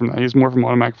songs picked from that. He's more from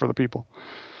Automatic for the People.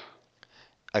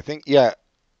 I think, yeah,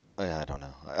 I don't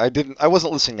know. I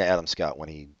wasn't listening to Adam Scott when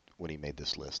he made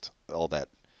this list. All that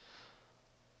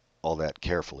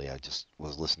carefully. I just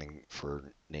was listening for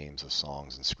names of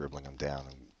songs and scribbling them down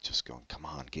and just going, "Come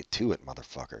on, get to it,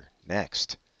 motherfucker.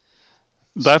 Next."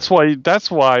 That's why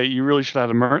you really should have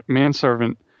had a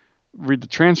manservant read the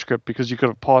transcript, because you could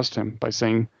have paused him by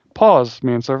saying, "Pause,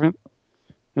 manservant,"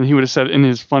 and he would have said in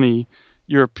his funny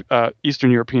Eastern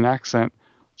European accent,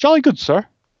 "Jolly good, sir."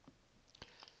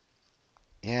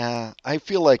 Yeah, I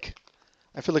feel like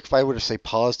if I were to say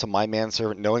pause to my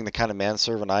manservant, knowing the kind of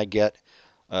manservant I get,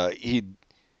 he'd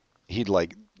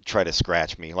like try to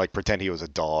scratch me, like pretend he was a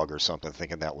dog or something,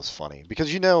 thinking that was funny.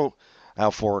 Because you know how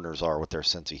foreigners are with their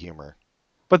sense of humor.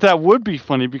 But that would be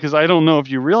funny, because I don't know if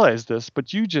you realize this,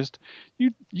 but you displayed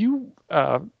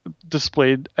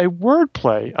a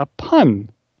wordplay, a pun.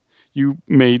 You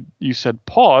said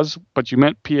pause, but you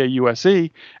meant PAUSE,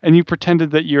 and you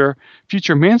pretended that your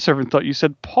future manservant thought you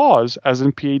said pause as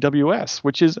in PAWS,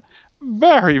 which is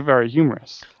very, very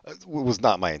humorous. It was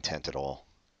not my intent at all.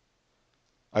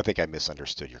 I think I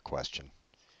misunderstood your question.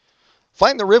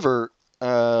 Find the River,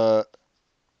 a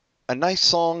nice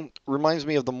song, reminds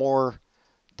me of the more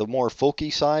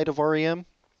folky side of REM,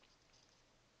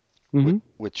 Mm-hmm.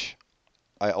 which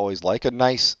I always like. A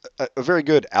very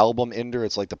good album ender.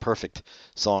 It's like the perfect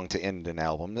song to end an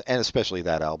album, and especially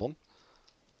that album.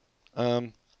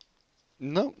 No,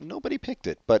 nobody picked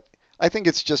it, but I think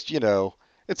it's just,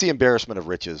 it's the embarrassment of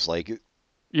riches. Like,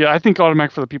 Yeah, I think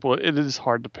Automatic for the People, it is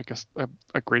hard to pick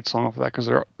a great song off of that, because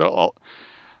they're all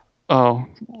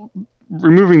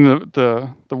removing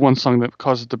the one song that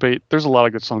causes debate. There's a lot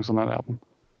of good songs on that album.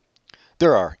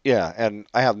 there are, yeah, and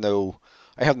I have no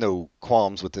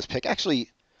qualms with this pick. Actually,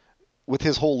 with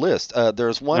his whole list,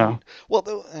 there's one. Yeah.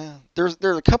 Well, there's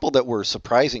a couple that were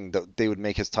surprising that they would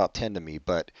make his top 10 to me,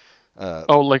 but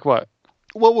Oh, like what?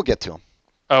 well, we'll get to them.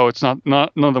 Oh, it's not none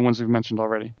of the ones we've mentioned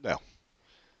already. No.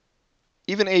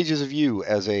 Even Ages of You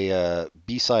as a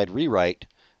B-side rewrite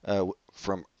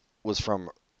was from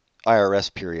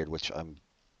IRS period, which I'm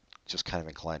just kind of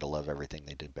inclined to love everything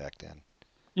they did back then.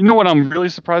 You know what I'm really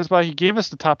surprised by? He gave us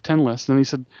the top 10 list, and he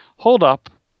said, "Hold up."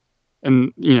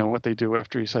 And you know what they do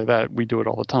after you say that? We do it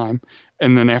all the time.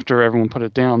 And then after everyone put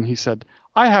it down, he said,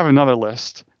 "I have another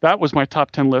list. That was my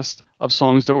top 10 list of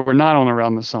songs that were not on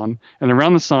Around the Sun. And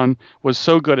Around the Sun was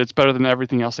so good, it's better than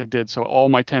everything else I did. So all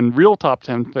my 10 real top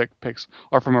 10 picks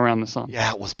are from Around the Sun."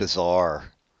 Yeah, it was bizarre.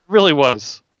 It really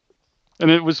was. And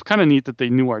it was kind of neat that they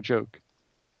knew our joke.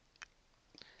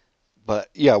 But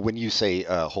yeah, when you say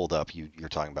hold up, you're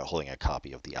talking about holding a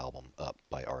copy of the album up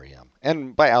by REM.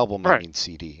 And by album, I Right. mean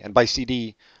CD. And by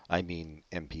CD, I mean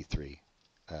MP3.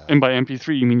 And by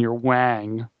MP3, you mean your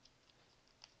Wang.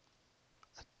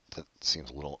 That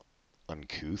seems a little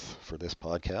uncouth for this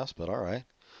podcast, but all right.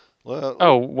 Well,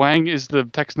 Oh, Wang is the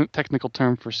technical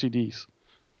term for CDs.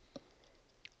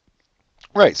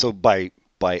 right. So by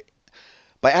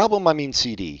album, I mean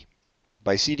CD.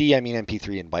 By CD, I mean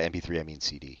MP3, and by MP3, I mean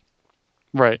CD.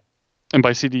 Right. And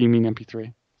by CD you mean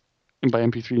MP3. And by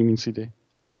MP3 you mean CD.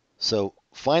 So,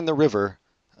 Find the River.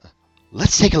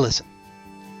 Let's take a listen.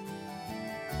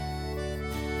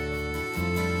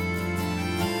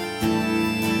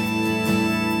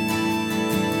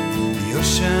 The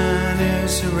ocean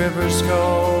is a river's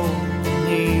goal.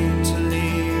 Need to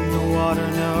leave, the water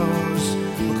knows.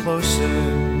 We're closer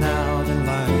now than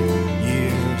light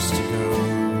years to go.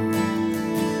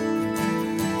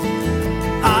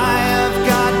 I have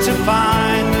got to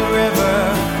find the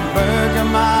river,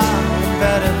 Bergamot and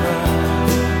Bedford.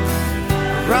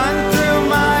 Run through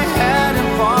my head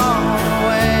and fall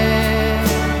away.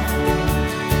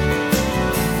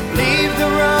 Leave the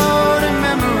road and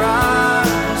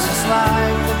memorize this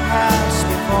life that passed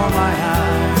before my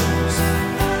eyes.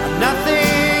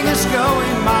 Nothing is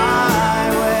going my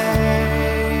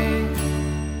way.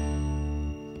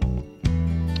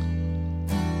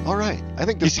 All right. I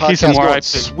think this Casey podcast Kasem, going RIP.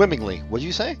 swimmingly. What'd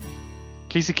you say?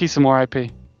 Casey Kasem, RIP.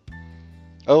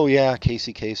 Oh yeah,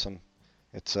 Casey Kasem.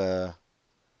 It's yeah,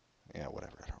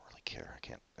 whatever. I don't really care.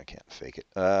 I can't fake it.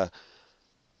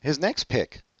 His next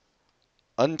pick,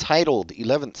 Untitled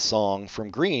 11th song from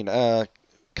Green.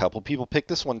 Couple people picked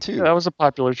this one too. Yeah, that was a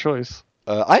popular choice.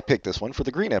 I picked this one for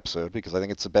the Green episode because I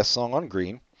think it's the best song on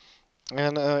Green,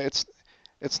 and it's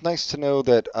nice to know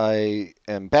that I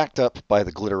am backed up by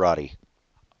the Glitterati.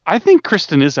 I think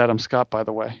Kristen is Adam Scott, by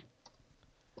the way.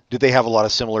 Did they have a lot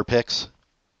of similar picks?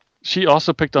 She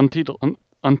also picked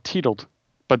Untitled,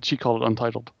 but she called it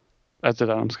Untitled, as did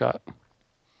Adam Scott.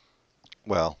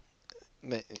 Well,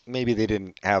 maybe they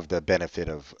didn't have the benefit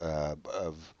of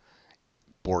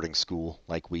boarding school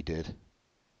like we did.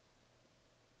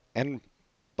 And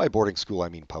by boarding school, I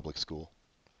mean public school.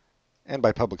 And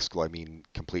by public school, I mean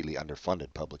completely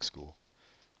underfunded public school.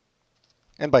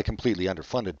 And by completely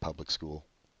underfunded public school,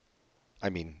 I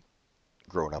mean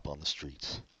growing up on the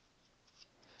streets.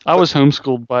 I was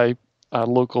homeschooled by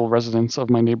local residents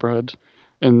of my neighborhood.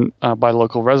 And by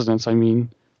local residents, I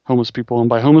mean homeless people. And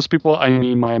by homeless people, I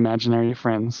mean my imaginary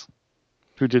friends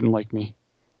who didn't like me.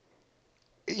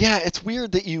 Yeah, it's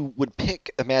weird that you would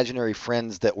pick imaginary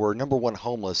friends that were, number one,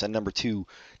 homeless, and number two,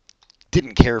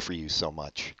 didn't care for you so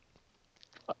much.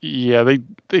 Yeah, they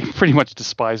pretty much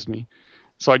despised me.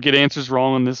 So I'd get answers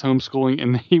wrong on this homeschooling,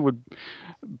 and they would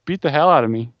beat the hell out of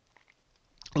me.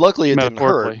 Luckily, it didn't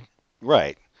hurt. Metaphorically.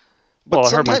 Right. But Well,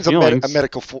 it hurt my sometimes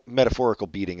a feelings. metaphorical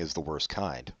beating is the worst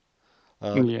kind.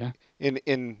 Yeah.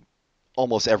 In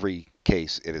almost every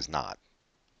case, it is not.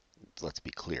 Let's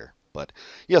be clear. But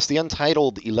yes, the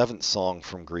Untitled 11th song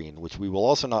from Green, which we will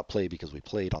also not play because we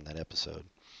played on that episode.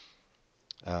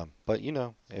 But, you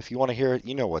know, if you want to hear it,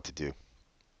 you know what to do.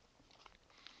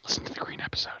 Listen to the Green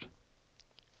episode.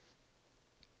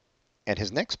 And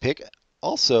his next pick,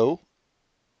 also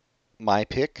my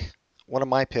pick, one of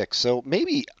my picks. So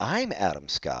maybe I'm Adam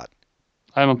Scott.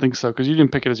 I don't think so, because you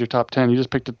didn't pick it as your top 10. You just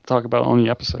picked it to talk about on the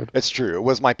episode. It's true. It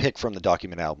was my pick from the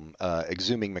Document album,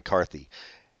 Exhuming McCarthy.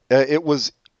 It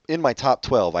was in my top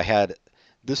 12. I had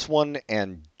this one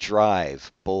and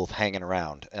Drive both hanging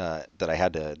around that I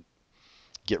had to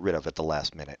get rid of at the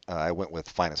last minute. I went with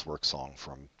Finest Work Song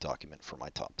from Document for my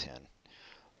top 10.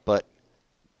 But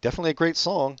definitely a great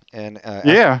song. And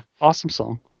Yeah, awesome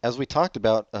song. as we talked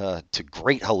about, to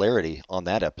great hilarity on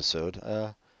that episode,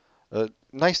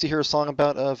 nice to hear a song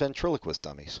about ventriloquist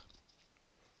dummies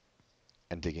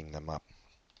and digging them up.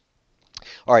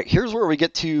 All right, here's where we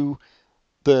get to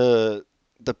the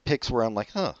picks where I'm like,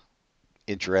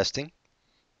 interesting.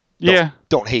 Yeah,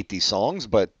 Don't hate these songs,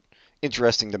 but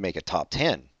interesting to make a top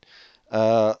 10.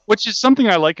 which is something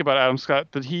I like about Adam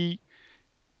Scott, that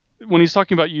when he's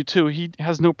talking about U2, he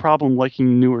has no problem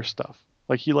liking newer stuff.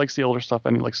 Like, he likes the older stuff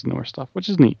and he likes the newer stuff, which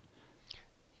is neat.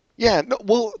 Yeah, no,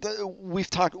 well, we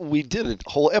did a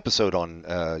whole episode on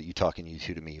You Talking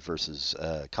U2 to Me versus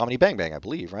Comedy Bang Bang, I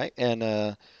believe, right? And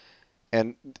Well,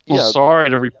 yeah, sorry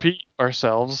to repeat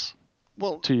ourselves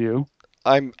well, to you.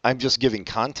 I'm just giving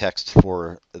context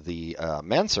for the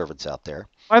manservants out there,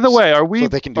 By the way, are we? so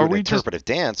they can do are an we just? interpretive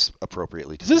dance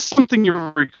appropriately. Is this something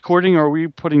you're recording, or are we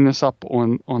putting this up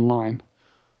online?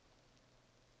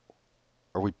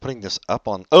 Are we putting this up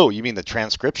on? Oh, you mean the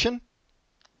transcription?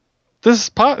 Is this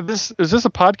a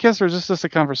podcast or is this just a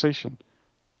conversation?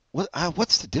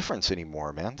 What's the difference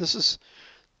anymore, man? This is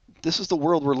the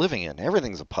world we're living in.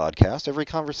 Everything's a podcast. Every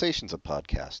conversation's a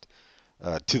podcast.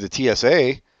 To the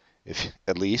TSA, if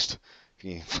at least, if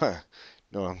you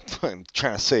know what I'm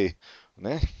trying to say.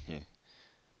 Thanks,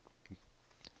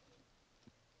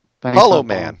 Hollow Obama.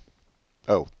 Man.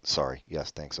 Oh, sorry. Yes,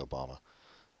 thanks, Obama.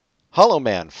 Hollow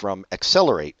Man from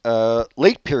Accelerate,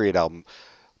 late period album,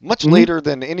 much later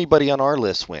than anybody on our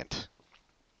list went.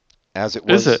 as it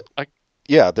was. Is it?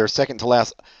 Yeah, they're second to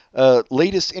last.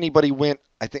 Latest anybody went,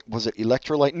 I think, was it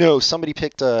Electrolyte? No, somebody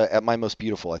picked At My Most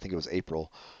Beautiful. I think it was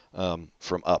April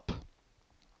from Up.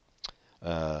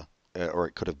 Or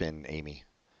it could have been Amy.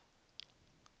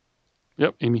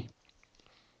 Yep, Amy.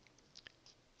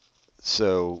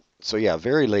 So yeah,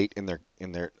 very late in their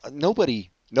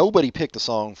nobody picked a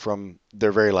song from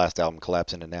their very last album,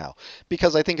 Collapse Into Now,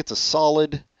 because I think it's a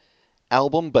solid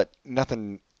album, but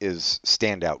nothing is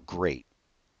standout great.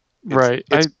 Right,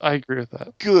 I agree with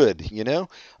that. Good, you know.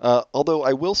 Although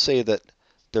I will say that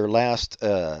their last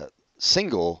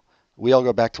single, "We All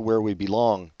Go Back to Where We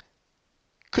Belong,"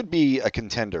 could be a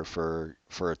contender for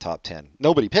a top 10.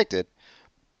 Nobody picked it,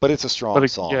 but it's a strong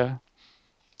song. Yeah.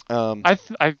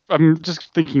 I'm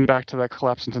just thinking back to that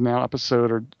Collapse Into Now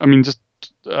episode, or I mean, just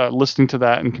listening to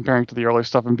that and comparing to the earlier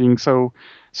stuff, and being so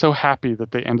happy that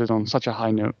they ended on such a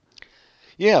high note.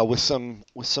 Yeah, with some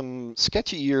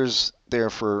sketchy years there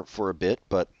for a bit,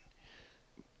 but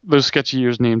those sketchy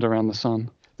years named Around the Sun.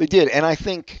 They did, and I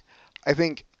think, I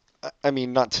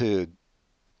mean,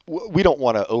 we don't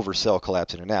want to oversell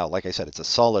Collapse Into Now. Like I said, it's a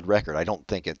solid record. I don't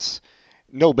think it's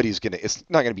not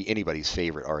gonna be anybody's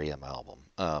favorite REM album.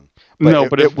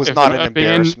 But it was not an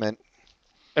embarrassment.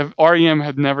 If REM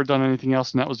had never done anything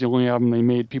else and that was the only album they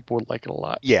made, people would like it a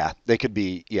lot. Yeah, they could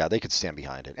stand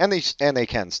behind it, and they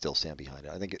can still stand behind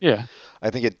it. I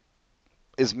think it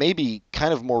is maybe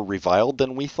kind of more reviled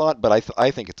than we thought, but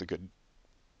I think it's a good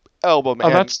album. Oh,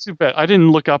 that's too bad. I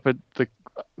didn't look up at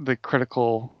the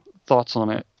critical thoughts on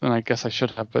it, and I guess I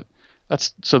should have, but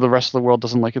that's so the rest of the world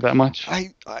doesn't like it that much.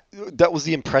 That was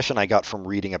the impression I got from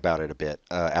reading about it a bit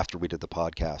after we did the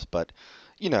podcast. But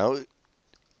you know,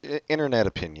 internet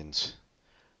opinions,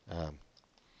 you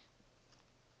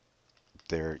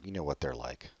know what they're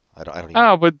like. I don't even.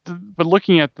 Oh, but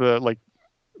looking at the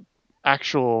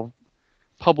actual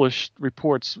published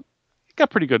reports, it got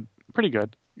pretty good.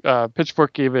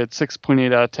 Pitchfork gave it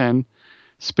 6.8 out of 10.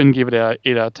 Spin gave it an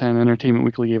 8 out of 10. Entertainment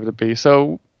Weekly gave it a B.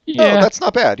 So yeah, that's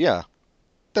not bad. Yeah.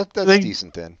 That's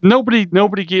decent then. Nobody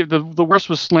gave the worst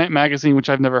was Slant Magazine, which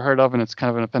I've never heard of, and it's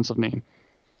kind of an offensive name.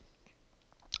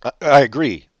 I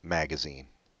agree. Magazine.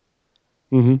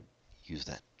 Mm-hmm. Use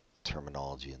that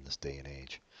terminology in this day and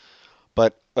age.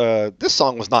 But this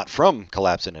song was not from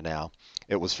Collapse Into Now.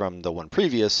 It was from the one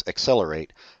previous,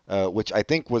 Accelerate, which I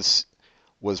think was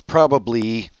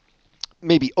probably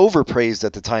maybe overpraised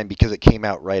at the time because it came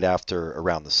out right after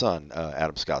Around the Sun,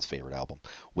 Adam Scott's favorite album,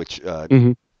 which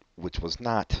was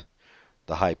not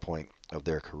the high point of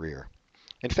their career.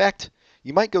 In fact,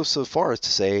 you might go so far as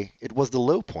to say it was the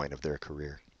low point of their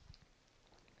career.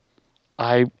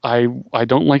 I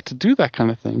don't like to do that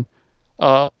kind of thing.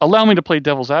 Allow me to play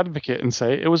devil's advocate and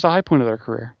say it was the high point of their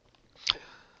career.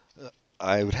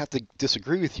 I would have to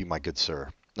disagree with you, my good sir.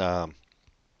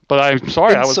 But I'm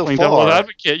sorry, I was playing devil's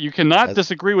advocate. You cannot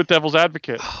disagree with devil's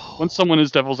advocate. When someone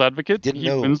is devil's advocate,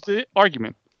 he wins the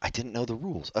argument. I didn't know the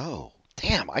rules. Oh,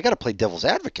 damn, I got to play devil's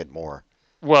advocate more.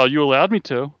 Well, you allowed me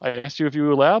to. I asked you if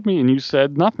you allowed me, and you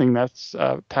said nothing. That's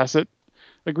tacit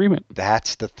agreement.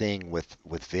 That's the thing with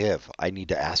Viv. I need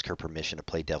to ask her permission to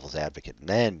play devil's advocate, and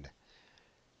then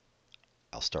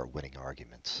I'll start winning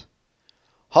arguments.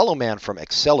 Hollow Man from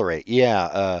Accelerate.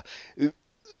 Yeah.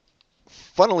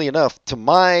 Funnily enough, to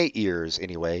my ears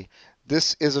anyway,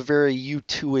 this is a very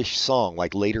U2-ish song,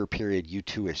 like later period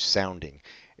U2-ish sounding.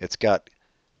 It's got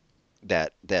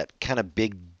that kind of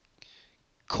big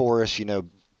chorus, you know,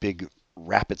 big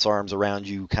wrap its arms around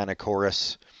you kind of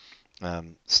chorus,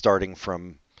 starting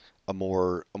from a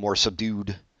more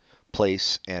subdued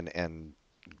place and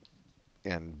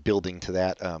building to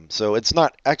that. So it's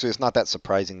not that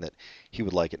surprising that he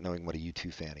would like it, knowing what a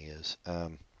U2 fan he is.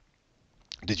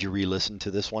 Did you re-listen to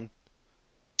this one?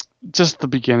 Just the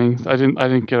beginning. I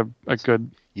didn't get a good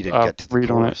you didn't get to the read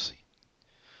chorus. on it.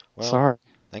 Well, sorry.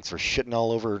 Thanks for shitting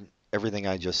all over everything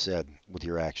I just said with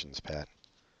your actions, Pat.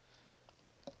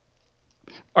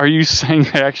 Are you saying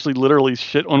I actually literally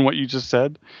shit on what you just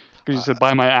said? Because you said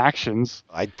by my actions.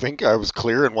 I think I was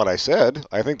clear in what I said.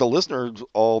 I think the listeners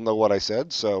all know what I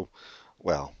said. So,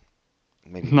 well,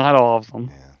 maybe not all of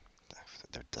them. Yeah,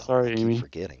 they're dumb. Sorry, I keep Amy.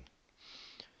 Forgetting.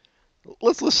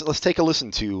 Let's listen. Let's take a listen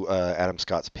to Adam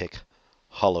Scott's pick,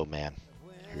 Hollow Man.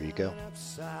 Here you go.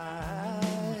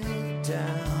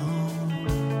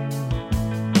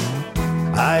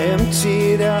 I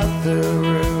emptied out the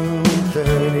room,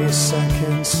 30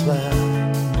 seconds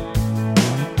left.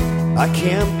 I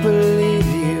can't believe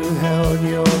you held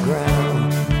your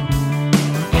ground.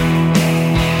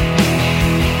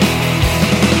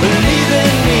 Believe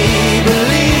in me,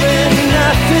 believe in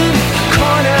nothing.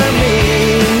 Corner me,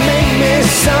 make me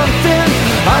something.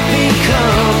 I'd be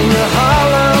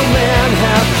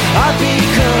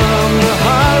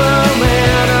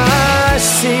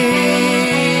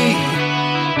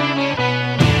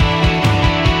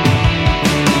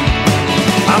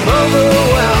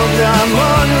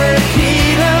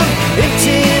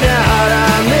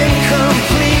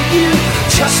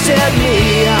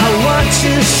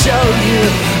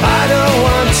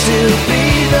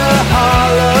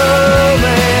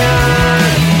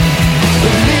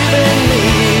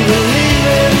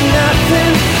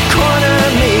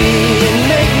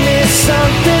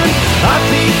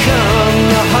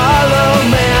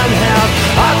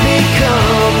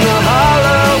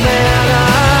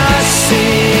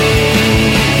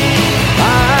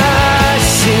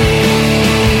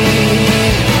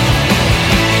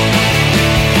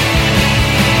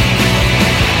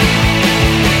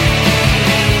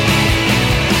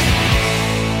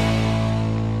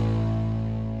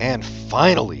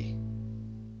Finally.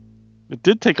 It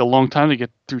did take a long time to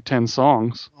get through 10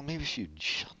 songs. Well, maybe if you'd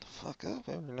shut the fuck up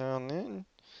every now and then.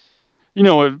 You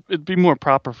know, it'd be more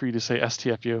proper for you to say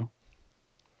STFU.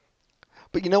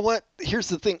 But you know what? Here's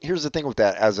the thing with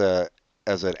that as an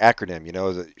acronym,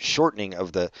 as a shortening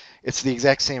of it's the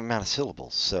exact same amount of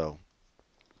syllables. So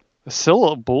A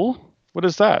syllable? What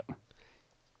is that?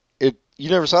 You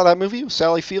never saw that movie,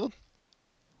 Sally Field?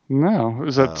 No.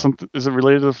 Is that something? Is it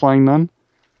related to the Flying Nun?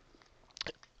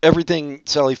 Everything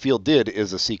Sally Field did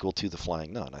is a sequel to The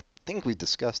Flying Nun. I think we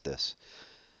discussed this.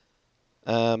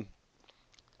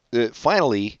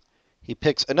 Finally, he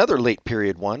picks another late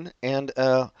period one and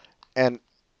an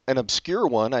obscure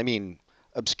one. I mean,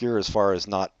 obscure as far as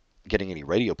not getting any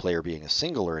radio play or being a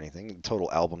single or anything.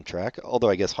 Total album track.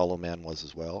 Although I guess Hollow Man was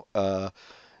as well.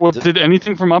 Did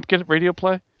anything from Up get radio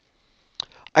play?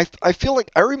 I feel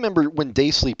like I remember when Day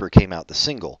Sleeper came out, the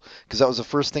single, because that was the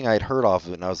first thing I had heard off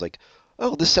of it, and I was like,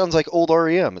 oh, this sounds like old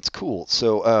REM. It's cool.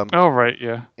 So, oh, right,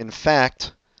 yeah. In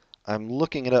fact, I'm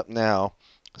looking it up now.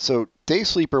 So, Day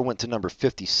Sleeper went to number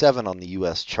 57 on the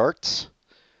U.S. charts,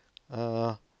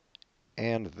 and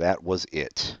that was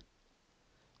it.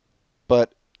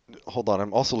 But, hold on,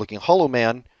 I'm also looking. Hollow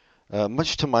Man,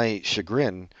 much to my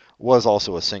chagrin, was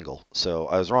also a single. So,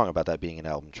 I was wrong about that being an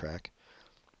album track.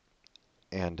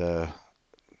 And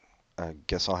I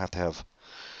guess I'll have to have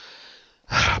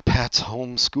Pat's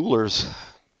homeschoolers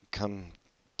come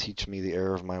teach me the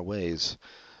error of my ways.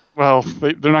 Well,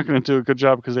 they're not going to do a good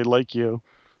job because they like you.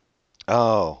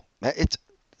 Oh, it's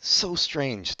so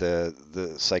strange, the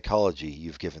psychology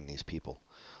you've given these people.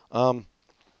 And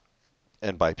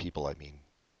by people, I mean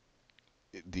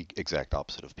the exact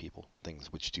opposite of people,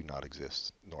 things which do not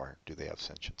exist, nor do they have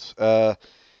sentience.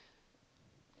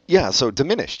 Yeah, so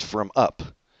Diminished from Up,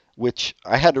 which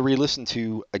I had to re-listen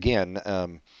to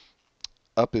again.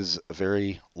 Up is a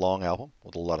very long album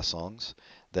with a lot of songs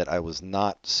that I was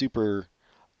not super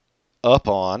up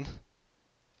on,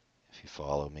 if you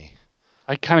follow me.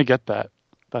 I kind of get that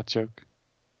joke.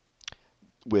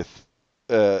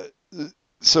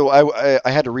 So I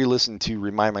had to re-listen to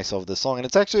remind myself of this song, and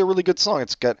it's actually a really good song.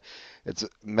 It's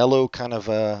mellow, kind of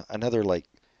another like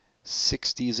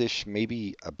 60s-ish,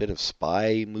 maybe a bit of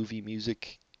spy movie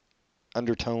music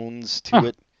undertones to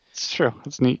it. It's true.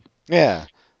 It's neat. Yeah,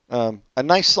 a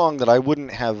nice song that I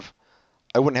wouldn't have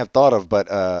thought of,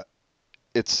 but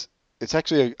it's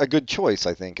actually a good choice,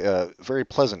 I think. Very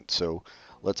pleasant. So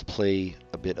let's play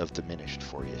a bit of Diminished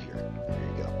for you here. There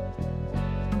you go.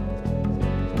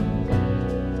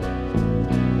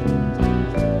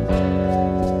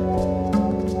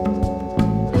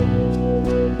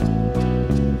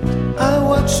 I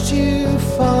watched you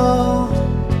fall.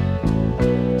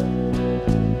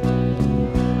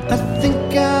 I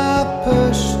think I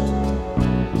pushed.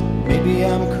 Maybe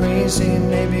I'm crazy,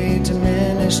 maybe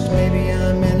diminished, maybe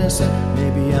I'm innocent,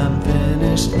 maybe I'm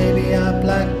finished, maybe I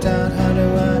blacked out. How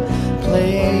do I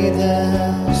play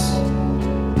this?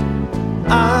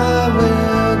 I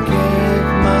will give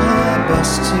my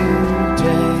best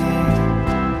today.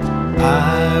 I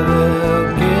will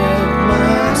give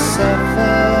myself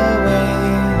away.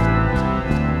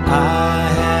 I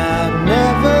have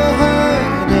never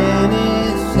heard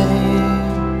anything.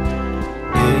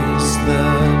 Is the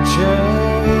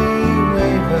jury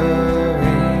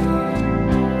wavering?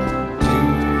 Do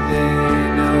they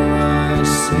know I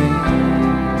sing?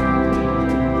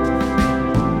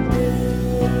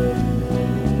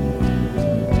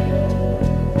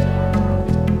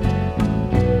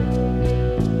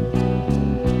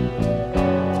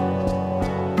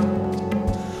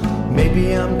 Maybe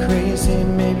I'm crazy,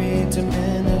 maybe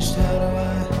diminished.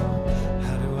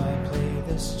 How do I play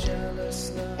this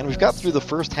jealous love? And we've got through the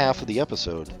first half of the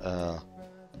episode, and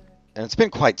it's been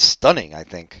quite stunning, I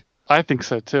think. I think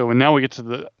so too. And now we get to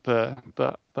the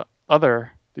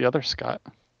other Scott.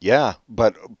 Yeah,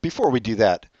 but before we do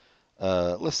that,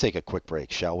 let's take a quick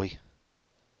break, shall we?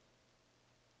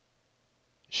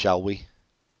 Shall we?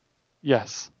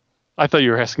 Yes. I thought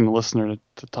you were asking the listener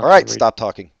to talk. All right, to the stop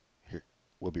talking. Here,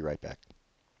 we'll be right back.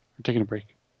 We're taking a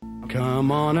break.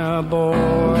 Come on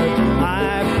aboard,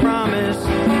 I promise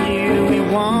you we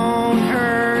won't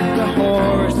hurt the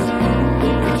horse.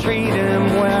 We treat him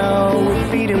well, we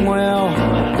feed him well.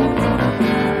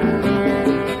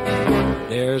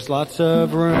 There's lots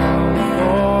of room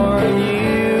for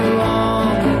you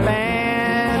on the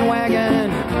bandwagon.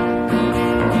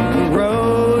 The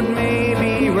road may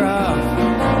be rough,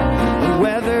 the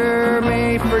weather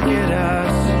may forget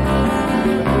us.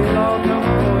 We'll all come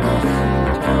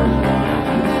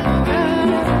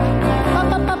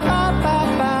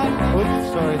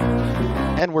Oops, sorry.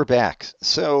 And we're back.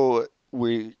 So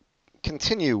we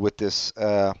continue with this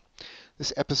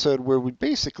this episode where we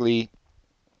basically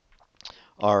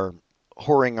are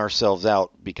whoring ourselves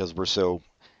out because we're so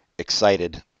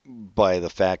excited by the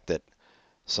fact that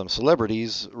some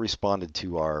celebrities responded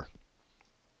to our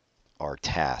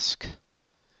task.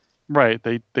 Right.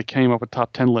 They came up with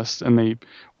top 10 lists, and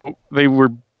they were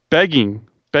begging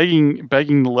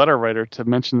the letter writer to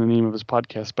mention the name of his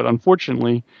podcast, but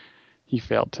unfortunately he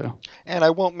failed to. And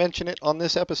I won't mention it on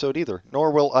this episode either,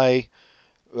 nor will I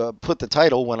put the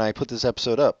title when I put this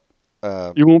episode up.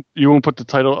 You won't put the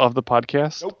title of the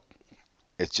podcast? Nope.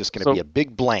 It's just going to be a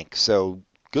big blank. So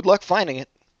good luck finding it,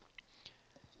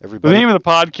 everybody. The name of the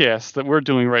podcast that we're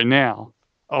doing right now.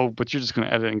 Oh, but you're just going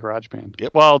to edit in GarageBand.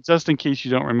 Yep. Well, just in case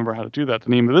you don't remember how to do that, the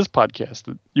name of this podcast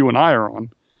that you and I are on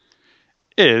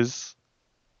is...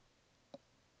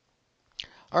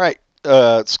 All right.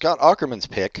 Scott Aukerman's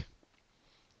pick.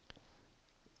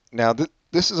 Now,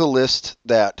 this is a list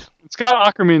that... Scott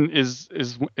Aukerman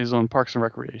is on Parks and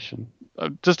Recreation.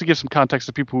 Just to give some context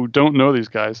to people who don't know these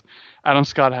guys, Adam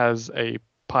Scott has a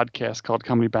podcast called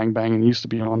Comedy Bang Bang and used to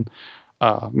be on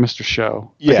Mr.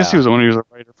 Show. Yeah. I guess he was a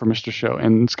writer for Mr. Show.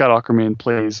 And Scott Aukerman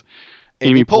plays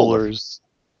Amy Poehler's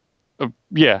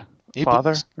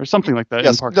father or something like that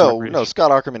in Parks and Recreation. No,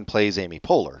 Scott Aukerman plays Amy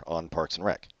Poehler on Parks and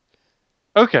Rec.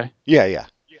 Okay. Yeah.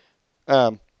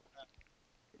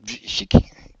 She can't,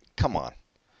 come on.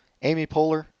 Amy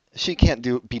Poehler, she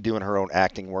can't be doing her own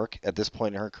acting work at this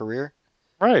point in her career.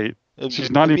 Right. She's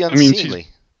not even.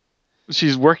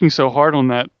 She's working so hard on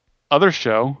that other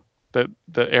show that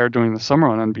aired during the summer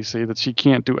on NBC that she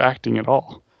can't do acting at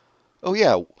all. Oh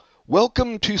yeah,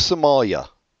 Welcome to Somalia.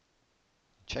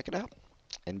 Check it out,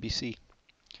 NBC.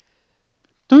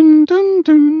 Dun dun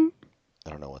dun. I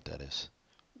don't know what that is.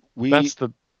 That's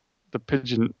the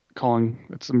pigeon calling.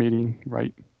 It's a meeting,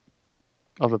 right?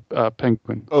 Of the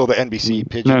penguin. Oh, the NBC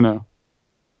pigeon. No.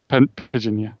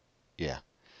 Pigeon, yeah. Yeah.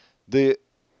 The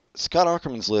Scott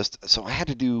Aukerman's list, so I had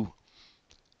to do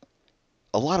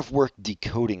a lot of work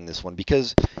decoding this one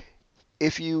because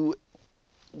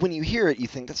when you hear it, you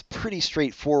think that's pretty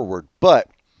straightforward. But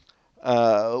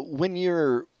when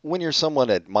you're someone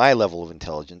at my level of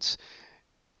intelligence,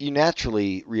 you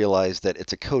naturally realize that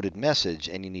it's a coded message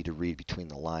and you need to read between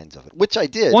the lines of it, which I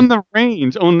did. On the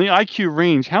IQ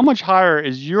range, how much higher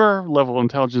is your level of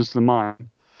intelligence than mine?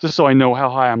 Just so I know how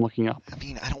high I'm looking up. I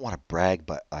mean, I don't want to brag,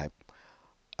 but I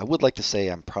would like to say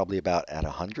I'm probably about at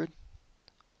 100.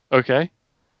 Okay.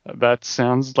 That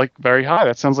sounds like very high.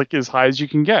 That sounds like as high as you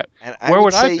can get. And Where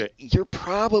would I say you're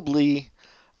probably,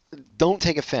 don't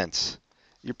take offense.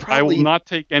 I will not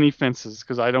take any fences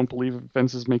because I don't believe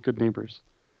fences make good neighbors.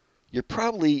 You're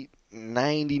probably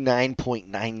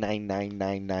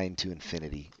 99.99999 to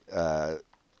infinity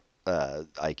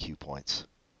IQ points.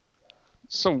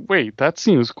 So wait, that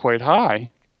seems quite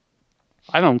high.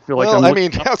 I don't feel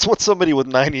like that's what somebody with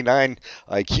 99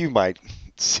 IQ might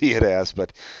see it as,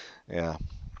 but yeah.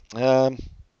 Well,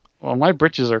 my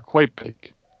britches are quite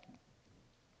big.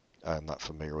 I'm not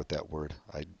familiar with that word.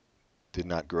 I did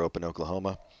not grow up in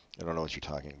Oklahoma. I don't know what you're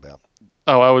talking about.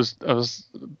 Oh, I was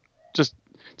just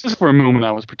for a moment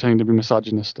I was pretending to be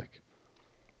misogynistic.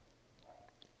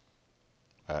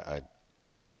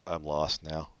 I'm lost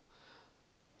now.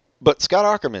 But Scott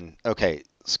Aukerman, okay,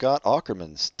 Scott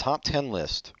Aukerman's top 10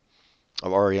 list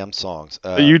of REM songs.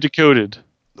 That you decoded.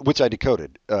 Which I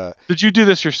decoded. Did you do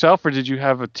this yourself, or did you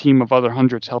have a team of other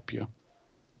hundreds help you?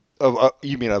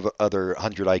 You mean of other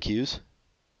 100 IQs?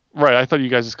 Right, I thought you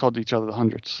guys just called each other the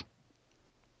hundreds.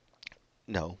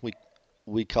 No,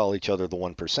 we call each other the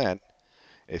 1%.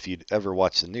 If you'd ever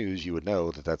watched the news, you would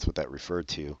know that that's what that referred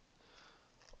to.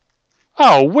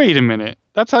 Oh, wait a minute.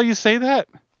 That's how you say that?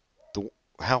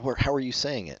 How are you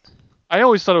saying it? I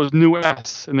always thought it was new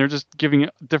S, and they're just giving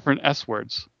it different S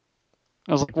words.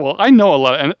 I was like, well, I know a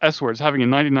lot of S words, having a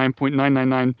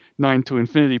 99.9999 to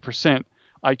infinity %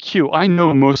 IQ. I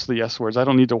know most of the S words. I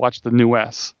don't need to watch the new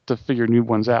S to figure new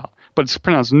ones out. But it's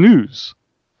pronounced news.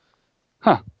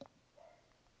 Huh.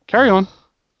 Carry on.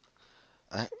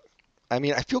 I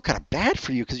mean, I feel kind of bad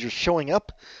for you because you're showing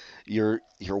up your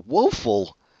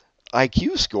woeful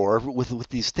IQ score with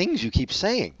these things you keep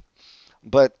saying.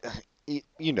 But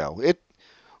you know, it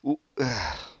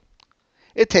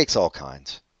takes all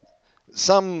kinds.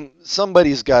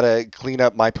 Somebody's got to clean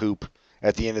up my poop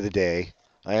at the end of the day.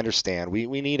 I understand.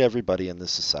 We need everybody in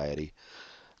this society.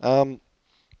 Yeah,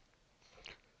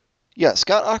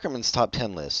 Scott Aukerman's top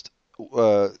 10 list.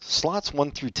 Slots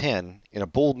 1 through 10 in a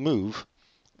bold move.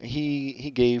 He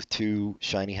gave to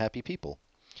Shiny Happy People.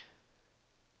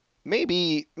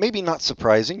 Maybe not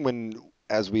surprising when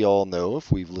as we all know, if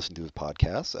we've listened to his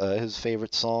podcast, his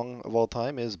favorite song of all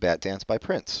time is Bat Dance by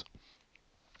Prince.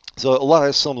 So a lot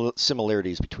of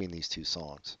similarities between these two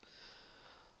songs.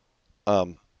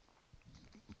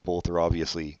 Both are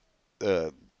obviously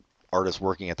artists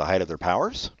working at the height of their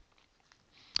powers,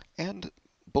 and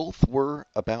both were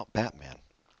about Batman.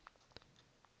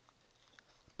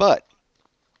 But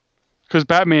Because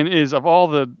Batman is, of all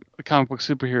the comic book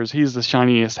superheroes, he's the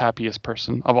shiniest, happiest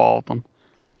person of all of them.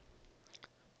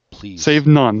 please, Save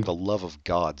none. for the love of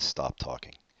God, stop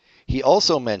talking. He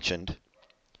also mentioned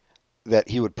that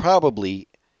he would probably,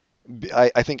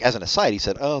 I think as an aside, he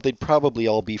said, oh, they'd probably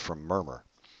all be from Murmur.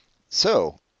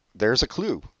 So there's a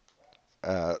clue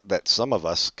that some of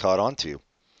us caught on to.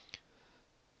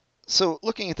 So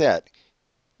looking at that,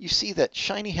 you see that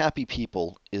Shiny Happy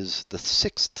People is the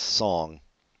 6th song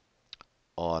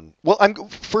on... Well,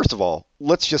 first of all,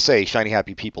 let's just say Shiny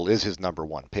Happy People is his number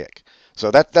 1 pick. So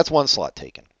that's one slot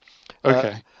taken.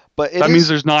 Okay. But That means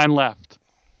there's 9 left,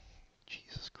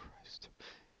 Jesus Christ.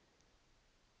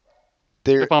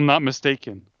 There, if I'm not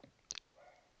mistaken.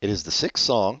 it is the 6th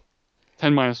song.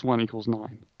 10 minus 1 equals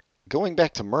 9. Going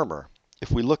back to Murmur,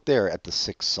 if we look there at the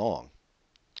 6th song,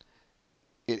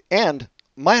 and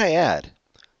might I add,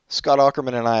 Scott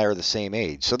Aukerman and I are the same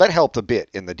age, so that helped a bit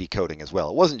in the decoding as well.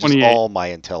 It wasn't just 28. all my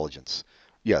intelligence.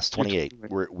 Yes, 28.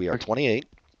 We are Okay. 28.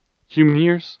 Human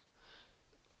years?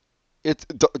 It's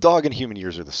dog and human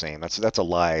years are the same. That's a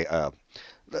lie.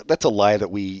 That's a lie that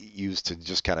we use to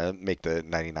just kind of make the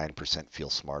 99% feel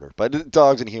smarter. But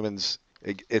dogs and humans,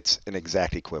 it's an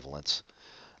exact equivalence.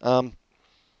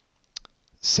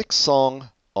 6th song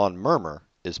on Murmur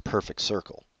is Perfect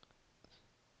Circle.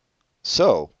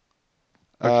 So,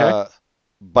 Okay.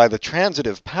 by the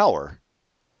transitive power,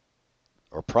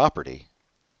 or property,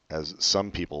 as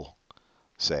some people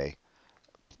say,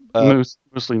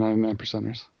 Mostly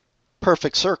 99%ers.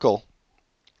 Perfect Circle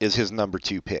is his number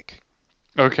 2 pick.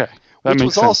 Okay. That Which makes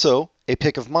was sense. also a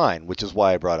pick of mine, which is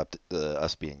why I brought up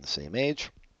us being the same age,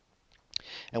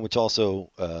 and which also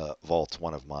vaults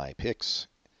one of my picks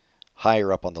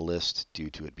higher up on the list due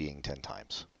to it being 10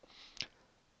 times.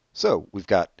 So we've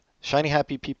got Shiny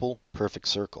Happy People, Perfect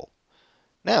Circle.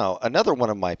 Now, another one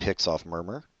of my picks off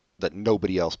Murmur that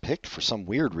nobody else picked for some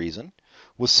weird reason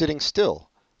was Sitting Still,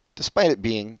 despite it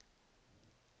being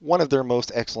one of their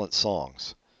most excellent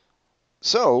songs.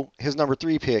 So his number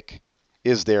 3 pick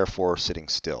is therefore Sitting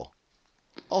Still.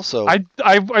 Also, I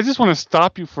just want to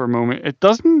stop you for a moment. It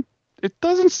doesn't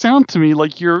sound to me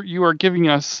like you are giving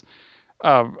us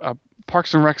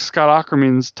Parks and Rec Scott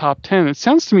Aukerman's top 10. It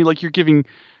sounds to me like you're giving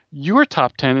your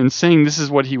top 10 and saying this is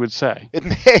what he would say.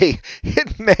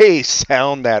 it may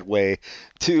sound that way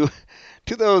to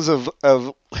those of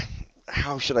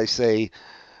how should I say,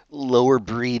 lower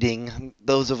breeding,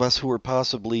 those of us who were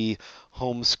possibly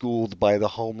homeschooled by the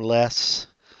homeless.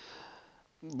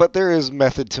 But there is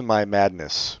method to my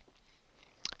madness.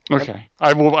 Okay.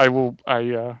 I'll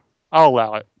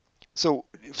allow it. So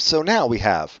now we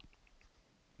have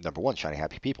number 1, Shiny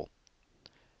Happy People.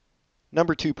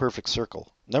 Number 2, Perfect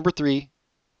Circle. Number 3,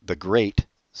 the great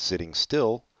Sitting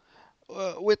Still,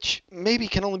 which maybe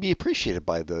can only be appreciated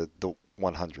by the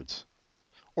 100s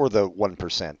or the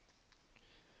 1%.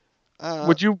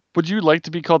 Would you like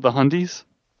to be called the Hundies?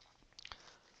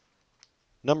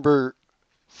 Number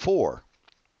 4,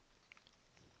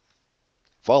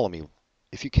 Follow Me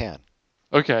If You Can.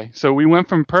 Okay, so we went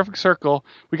from Perfect Circle.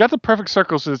 We got the Perfect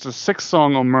Circle, so it's the 6th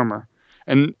song on Murmur,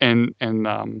 and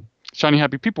Shiny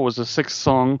Happy People was the 6th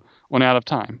song on Out of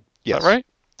Time. Yes, Is that right?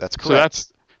 That's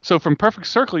correct. So from Perfect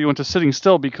Circle, you went to Sitting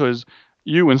Still because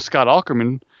you and Scott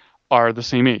Aukerman are the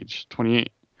same age, 28.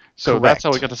 So that's how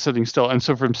we Correct. got to Sitting Still. And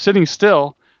so from Sitting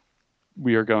Still,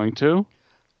 we are going to.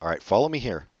 All right, follow me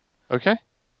here. Okay,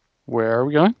 where are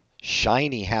we going?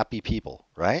 Shiny Happy People,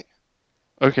 right?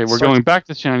 Okay, we're Starts- going back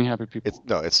to Shiny Happy People.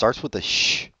 It starts with a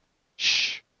sh.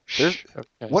 Shh. There's- Shh. Okay.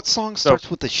 What song starts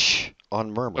with a sh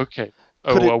on Murmur? Okay.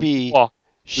 Could it be walk.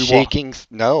 We walk. shaking?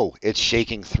 No, it's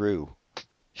shaking through. Oh,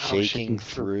 Shaking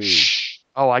through. Shh.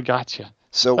 Oh, I gotcha.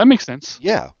 So That makes sense.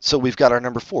 yeah, so we've got our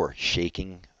number 4,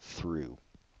 Shaking Through.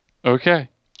 Okay.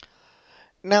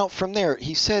 Now from there,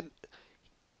 he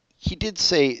did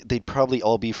say they'd probably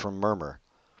all be from Murmur,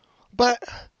 but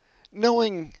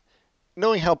knowing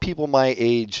how people my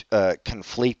age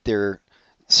conflate their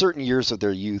certain years of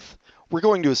their youth, we're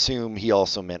going to assume he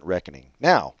also meant Reckoning.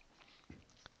 Now,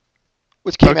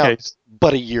 which came Okay. out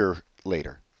but a year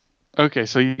later. Okay,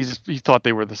 so he thought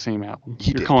they were the same album.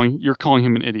 He You're did. calling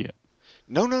him an idiot.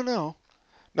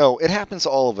 No, it happens to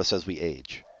all of us as we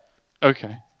age,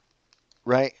 Okay.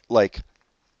 right? Like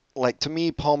to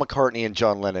me, Paul McCartney and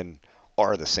John Lennon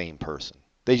are the same person.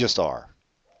 They just are.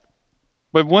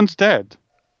 But one's dead,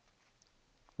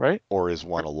 right? Or is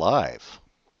one alive?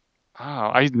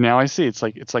 Oh, I see. It's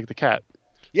like the cat.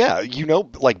 Yeah,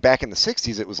 like back in the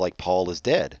 60s, it was like Paul is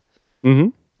dead. Mm-hmm.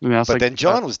 And now it's But like then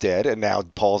John was dead, and now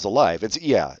Paul's alive.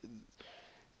 Yeah.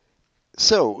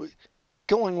 So,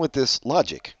 going with this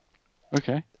logic,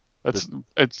 okay. It's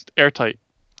airtight.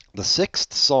 the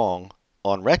 6th song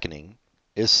on Reckoning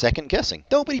is Second Guessing.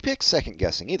 Nobody picks Second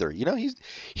Guessing either.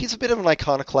 He's a bit of an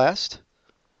iconoclast.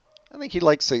 I think he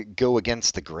likes to go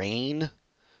against the grain,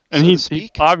 And so he to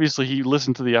speak. obviously he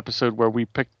listened to the episode where we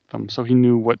picked them, so he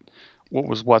knew what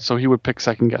was what. So he would pick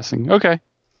Second Guessing. Okay.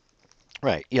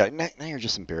 Right. Yeah. Now you're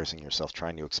just embarrassing yourself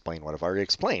trying to explain what I've already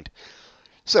explained.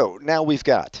 So now we've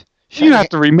got. You have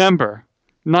to remember,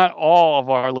 not all of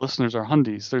our listeners are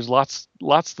Hundies. There's lots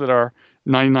that are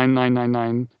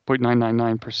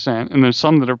 99.999%, and there's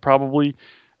some that are probably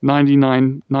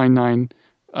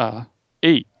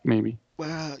 99.998 maybe.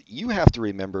 Well, you have to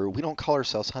remember we don't call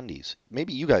ourselves Hundies.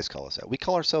 Maybe you guys call us that. We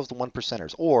call ourselves the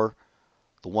 1%ers or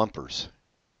the Wumpers.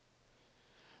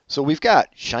 So we've got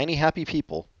Shiny Happy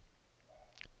People,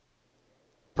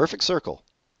 Perfect Circle,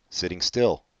 Sitting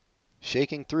Still,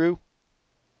 Shaking Through,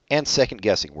 and Second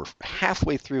Guessing. We're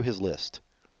halfway through his list.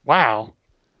 Wow,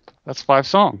 that's 5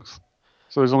 songs.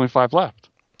 So there's only 5 left.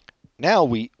 Now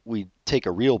we take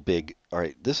a real big. All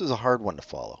right, this is a hard one to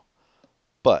follow,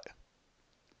 but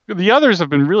the others have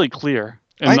been really clear.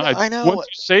 And I know. Once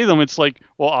you say them, it's like,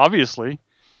 well, obviously.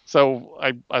 So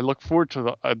I look forward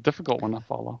to a difficult one to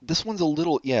follow. This one's a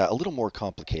little more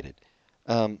complicated.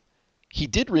 He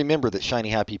did remember that Shiny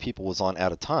Happy People was on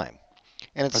Out of Time.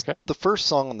 And it's the first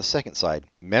song on the second side,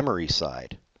 Memory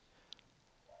Side.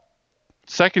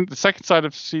 The second side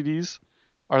of CDs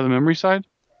are the memory side?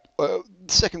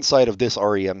 Second side of this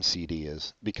REM CD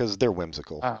is, because they're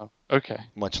whimsical. Oh, okay.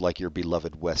 Much like your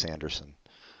beloved Wes Anderson.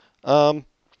 Who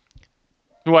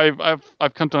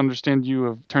I've come to understand you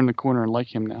have turned the corner and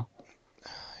like him now.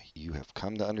 You have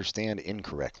come to understand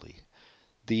incorrectly.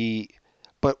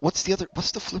 But what's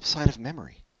the flip side of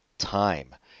memory?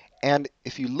 Time. And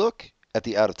if you look at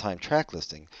the Out of Time track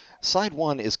listing, side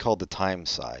 1 is called the Time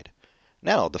side.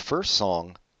 Now, the first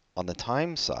song on the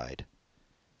Time side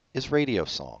is Radio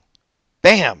Song.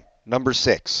 Bam! Number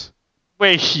 6.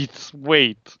 Wait.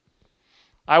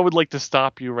 I would like to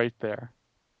stop you right there.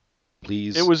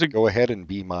 Please go ahead and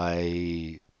be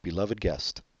my beloved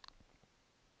guest.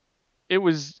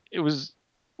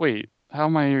 Wait, how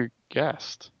am I your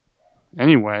guest?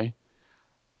 Anyway,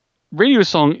 Radio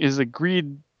Song is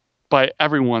agreed by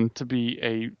everyone to be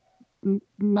a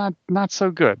not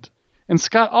so good. And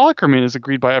Scott Aukerman is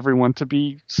agreed by everyone to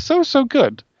be so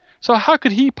good. So how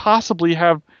could he possibly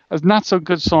have a not so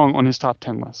good song on his top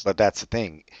 10 list? But that's the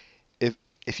thing.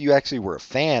 If you actually were a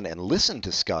fan and listened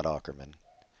to Scott Aukerman,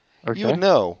 you would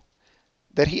know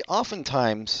that he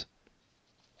oftentimes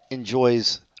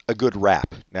enjoys a good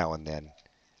rap now and then.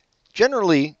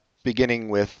 Generally beginning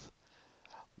with,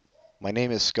 "My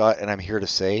name is Scott and I'm here to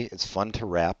say it's fun to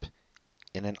rap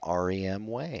in an REM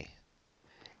way."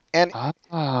 And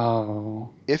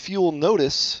if you'll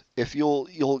notice, if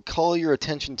you'll call your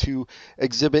attention to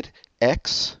Exhibit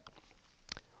X,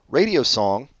 Radio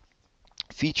Song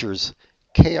features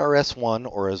KRS-One,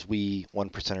 or as we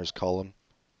 1%ers call him,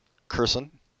 Curson,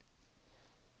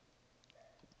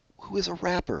 who is a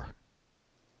rapper.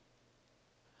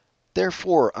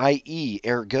 Therefore, i.e.,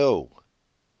 ergo,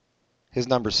 his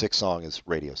number 6 song is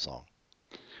Radio Song.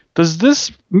 Does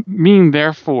this mean,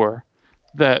 therefore,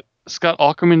 that Scott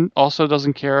Aukerman also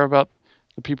doesn't care about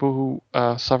the people who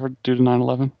suffered due to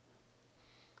 9/11?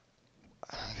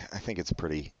 I think it's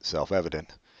pretty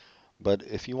self-evident. But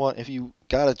if you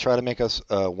gotta try to make us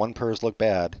 1%ers look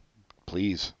bad,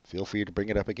 please feel free to bring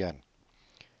it up again.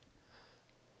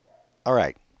 All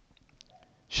right.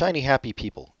 Shiny Happy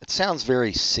People. It sounds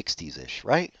very 60s-ish,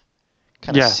 right?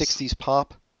 Kind of 60s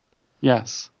pop.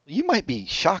 Yes. You might be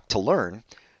shocked to learn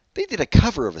they did a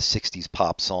cover of a 60s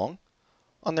pop song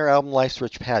on their album Life's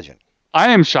Rich Pageant.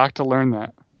 I am shocked to learn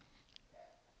that.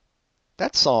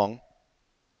 That song,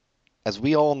 as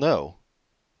we all know,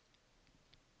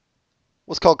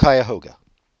 was called Cuyahoga.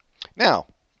 Now,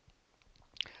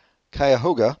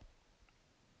 Cuyahoga...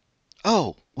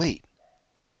 Oh, wait.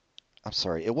 I'm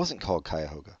sorry. It wasn't called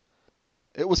Cuyahoga.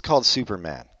 It was called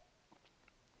Superman.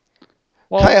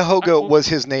 Well, Cuyahoga was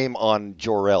his name on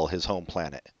Jor-El, his home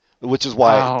planet, which is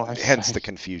why, hence the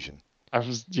confusion. I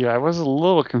was a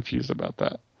little confused about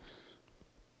that.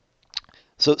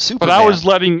 So But Superman.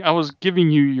 I was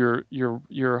giving you your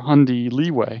Hyundai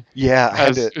leeway. Yeah, I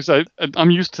had to. As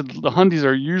I'm used to, the Hyundais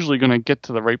are usually going to get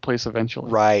to the right place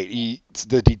eventually. Right.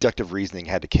 The deductive reasoning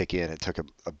had to kick in. It took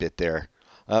a bit there.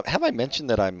 Have I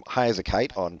mentioned that I'm high as a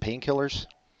kite on painkillers?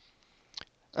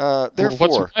 Well, what's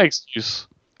Therefore, my excuse?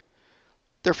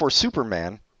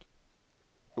 Superman.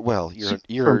 Well,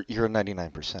 you're a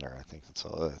 99%er. I think that's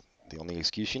all, the only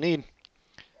excuse you need.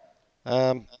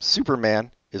 Superman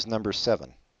is number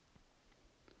 7.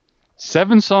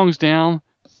 7 songs down,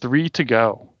 3 to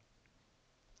go.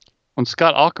 On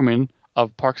Scott Aukerman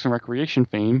of Parks and Recreation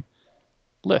fame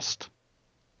list.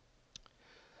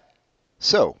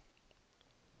 So,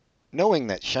 knowing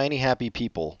that Shiny Happy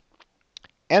People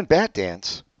and Bat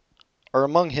Dance are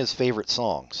among his favorite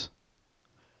songs,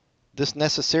 this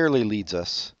necessarily leads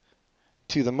us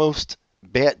to the most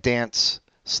Bat Dance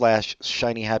 /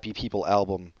 Shiny Happy People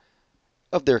album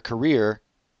of their career,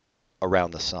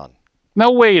 Around the Sun. Now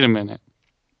wait a minute.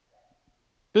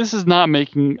 This is not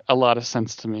making a lot of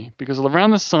sense to me because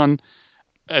Around the Sun,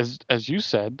 as you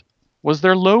said, was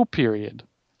their low period.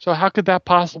 So how could that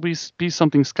possibly be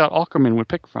something Scott Aukerman would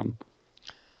pick from?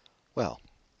 Well,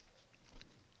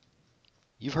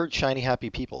 you've heard Shiny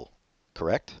Happy People,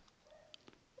 correct?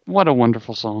 What a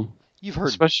wonderful song. You've heard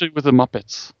Especially with the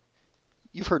Muppets.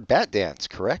 You've heard Bat Dance,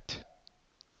 correct?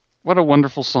 What a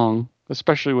wonderful song,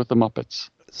 especially with the Muppets.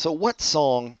 So what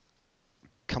song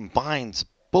combines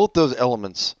both those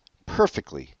elements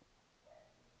perfectly,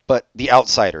 but The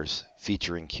Outsiders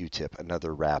featuring Q-Tip,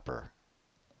 another rapper?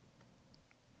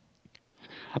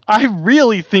 I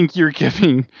really think you're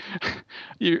giving,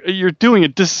 you're doing a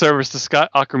disservice to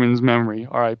Scott Aukerman's memory,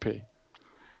 R.I.P.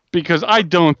 Because I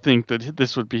don't think that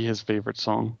this would be his favorite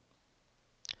song.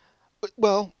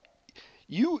 Well,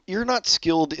 you're not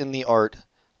skilled in the art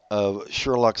of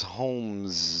Sherlock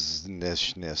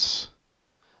Holmes-nishness.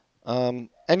 And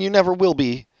you never will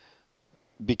be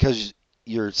because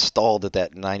you're stalled at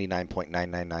that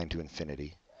 99.999 to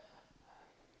infinity.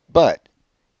 But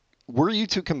were you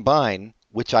to combine,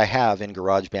 which I have in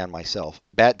GarageBand myself,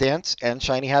 Bat Dance and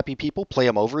Shiny Happy People, play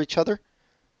them over each other,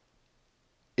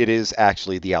 it is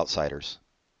actually The Outsiders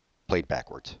played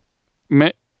backwards.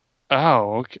 Okay.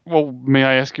 Well, may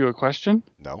I ask you a question?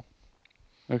 No.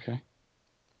 Okay.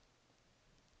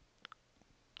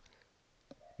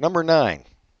 Number 9.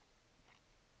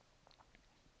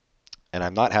 And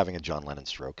I'm not having a John Lennon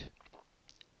stroke.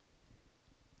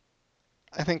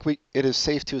 I think it is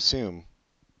safe to assume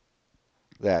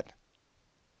that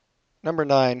number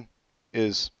 9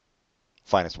 is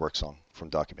Finest Work Song from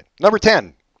Document. Number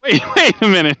 10. Wait a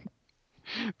minute.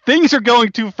 Things are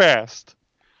going too fast.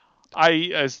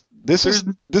 This is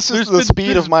the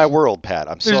speed of my world, Pat.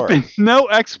 I'm sorry. There's been no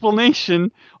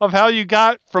explanation of how you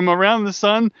got from Around the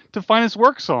Sun to Finest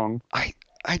Work Song. I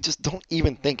just don't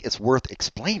even think it's worth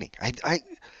explaining.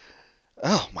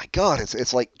 Oh my God,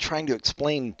 it's like trying to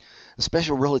explain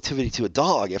special relativity to a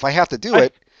dog. If I have to do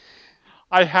it,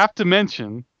 I have to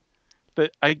mention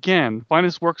that again,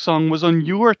 Finest Work Song was on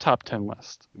your top 10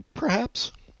 list.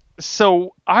 Perhaps.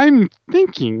 So I'm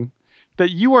thinking that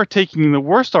you are taking the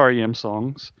worst REM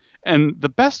songs and the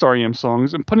best REM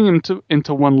songs and putting them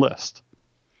into one list.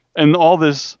 And all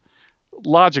this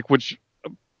logic, which,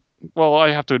 well, I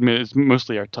have to admit is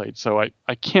mostly airtight, so I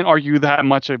can't argue that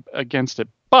much against it.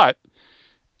 But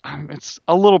it's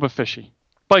a little bit fishy.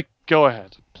 But go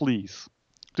ahead, please.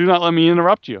 Do not let me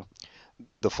interrupt you.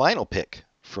 The final pick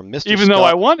from Mr. Even Scott, though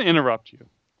I want to interrupt you.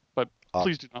 But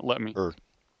please do not let me.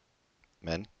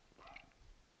 Men.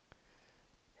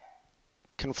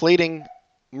 Conflating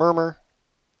Murmur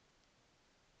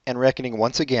and Reckoning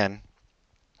once again,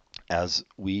 as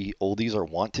we oldies are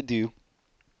wont to do.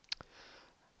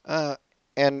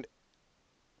 And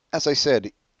as I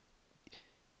said,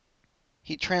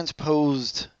 he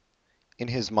transposed in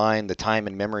his mind the time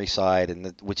and memory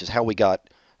side, which is how we got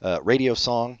Radio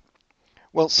Song.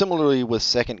 Well, similarly with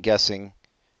Second Guessing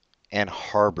and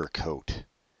Harbor Coat,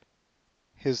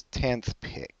 his 10th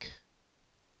pick.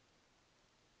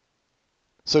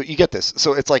 So you get this.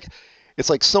 So it's like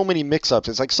so many mix-ups.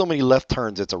 It's like so many left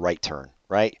turns. It's a right turn,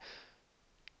 right?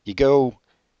 You go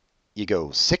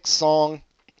 6th song,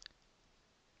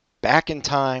 back in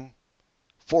time,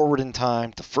 forward in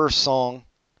time, the first song,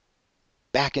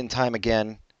 back in time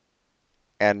again,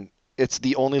 and it's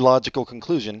the only logical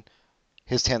conclusion.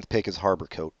 His 10th pick is Harbor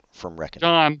Coat from Reckoning.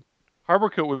 John, Harbor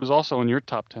Coat was also on your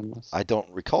top 10 list. I don't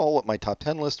recall what my top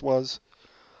 10 list was.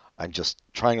 I'm just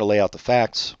trying to lay out the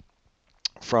facts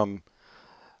from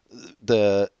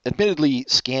the admittedly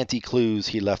scanty clues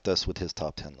he left us with his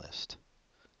top 10 list.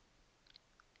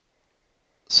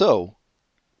 So,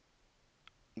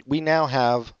 we now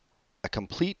have a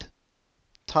complete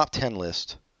top 10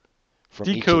 list from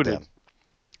each Decoded. of them.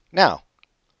 Now,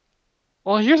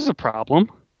 Well, here's the problem.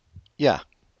 yeah,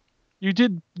 You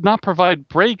did not provide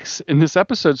breaks in this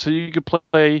episode so you could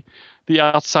play The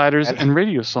Outsiders and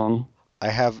Radio Song. I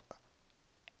have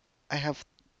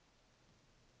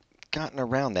gotten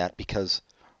around that because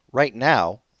right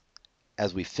now,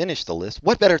 as we finish the list,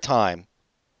 what better time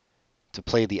to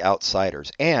play The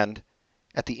Outsiders? And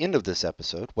at the end of this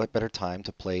episode, what better time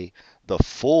to play the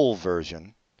full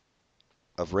version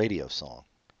of Radio Song,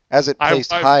 as it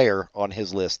placed higher on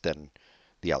his list than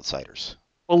The Outsiders.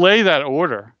 Belay that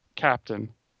order,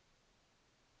 Captain,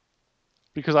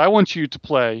 because I want you to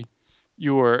play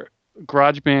your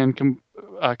GarageBand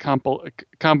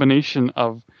combination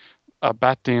of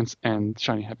Bat Dance and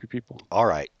Shiny Happy People. All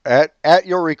right. At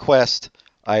your request,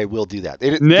 I will do that.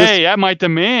 At my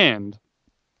demand.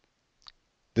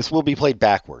 This will be played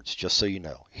backwards, just so you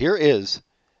know. Here is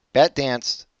Bat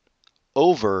Dance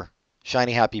over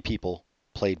Shiny Happy People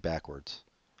played backwards,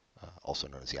 also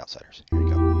known as The Outsiders. Here you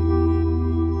go.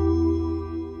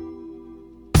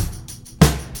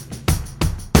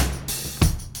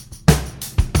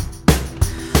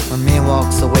 A man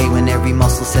walks away when every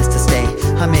muscle says to stay.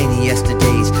 How many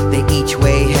yesterdays, they each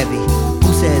weigh heavy.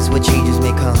 Who says what changes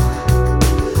may come?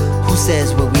 Who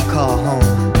says what we call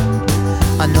home?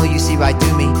 I know you see right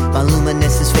through me, my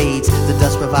luminescence fades. The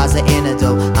dust provides the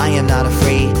antidote, I am not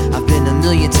afraid. I've been a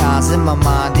million times in my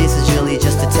mind, this is really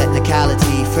just a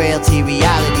technicality. Frailty,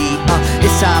 reality,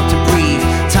 it's time to breathe,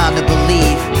 time to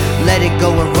believe. Let it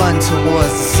go and run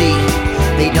towards the sea.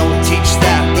 They don't teach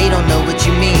that, they don't know what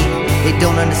you mean. They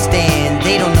don't understand,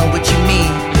 they don't know what you mean.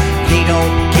 They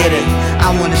don't get it, I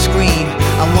wanna scream,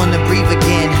 I wanna breathe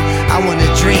again, I wanna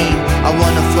dream, I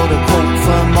wanna float a quote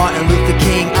from Martin Luther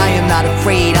King. I am not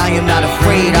afraid, I am not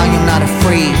afraid, I am not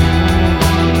afraid.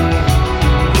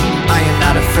 I am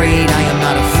not afraid, I am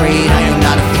not afraid, I am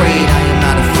not afraid, I am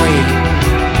not afraid.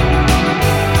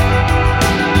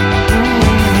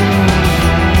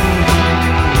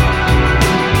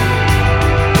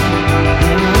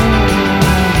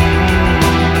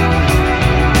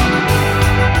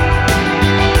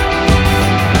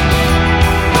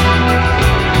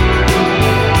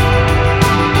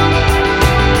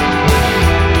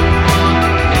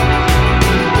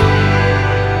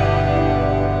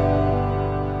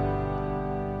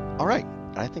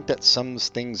 That sums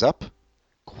things up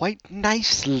quite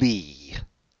nicely.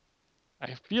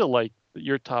 I feel like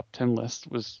your top 10 list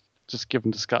was just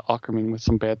given to Scott Aukerman with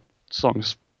some bad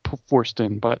songs forced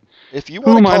in, but if you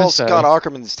want to call Scott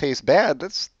Aukerman's taste bad,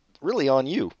 that's really on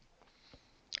you.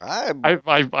 I'm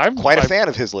quite a fan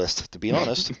of his list, to be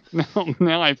honest.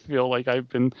 Now I feel like I've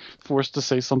been forced to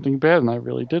say something bad, and I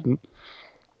really didn't.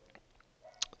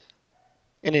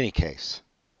 In any case,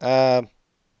 we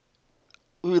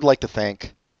would like to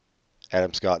thank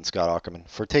Adam Scott and Scott Aukerman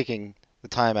for taking the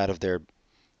time out of their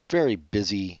very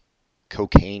busy,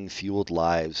 cocaine-fueled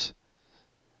lives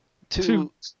to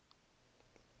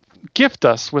gift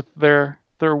us with their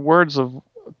words of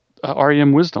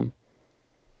REM wisdom.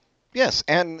 Yes,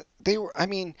 and they were,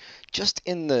 just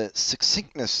in the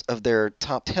succinctness of their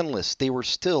top 10 list, they were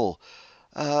still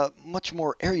much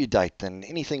more erudite than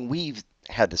anything we've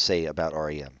had to say about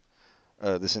REM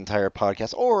this entire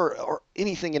podcast or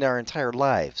anything in our entire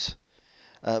lives.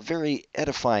 Very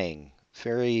edifying,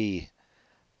 very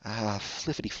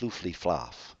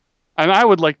fliffity-floofly-floff. And I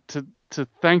would like to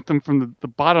thank them from the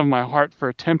bottom of my heart for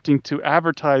attempting to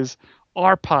advertise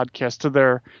our podcast to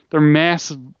their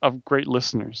mass of great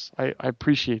listeners. I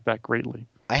appreciate that greatly.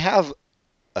 I have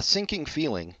a sinking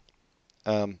feeling,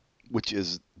 which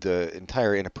is the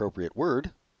entire inappropriate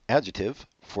adjective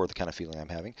for the kind of feeling I'm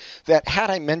having, that had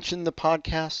I mentioned the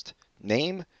podcast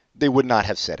name, they would not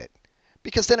have said it.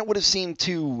 Because then it would have seemed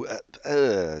too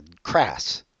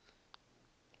crass.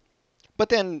 But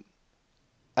then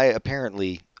I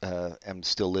apparently am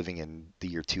still living in the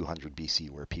year 200 BC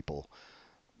where people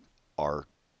are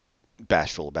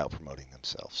bashful about promoting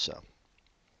themselves. So,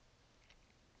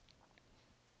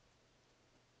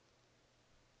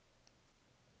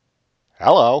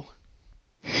 hello.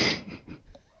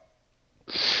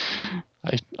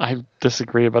 I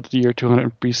disagree about the year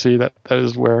 200 BC. That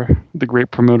is where the great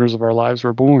promoters of our lives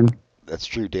were born. That's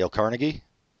true. Dale Carnegie.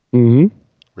 Mm-hmm.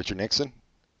 Richard Nixon.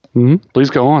 Mm-hmm. Please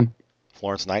go on.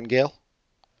 Florence Nightingale.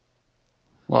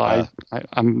 Well,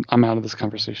 I'm out of this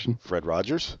conversation. Fred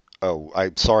Rogers. Oh,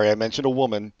 I'm sorry, I mentioned a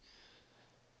woman.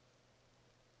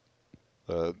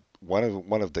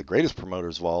 One of the greatest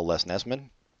promoters of all, Les Nessman.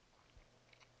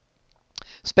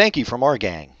 Spanky from our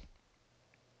gang.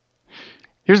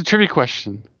 Here's a trivia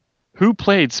question. Who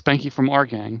played Spanky from Our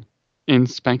Gang in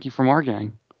Spanky from Our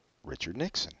Gang? Richard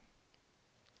Nixon.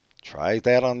 Try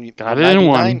that on Got it in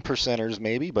one. 99%ers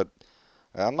maybe, but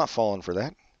I'm not falling for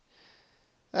that.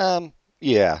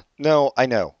 Yeah. No, I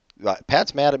know.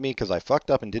 Pat's mad at me because I fucked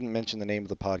up and didn't mention the name of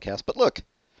the podcast. But look,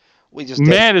 we just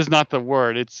mad is not the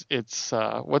word. It's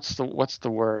what's the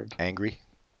word? Angry.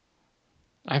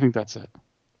 I think that's it.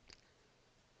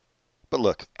 But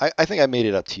look, I think I made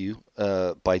it up to you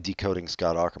by decoding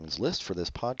Scott Aukerman's list for this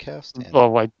podcast. And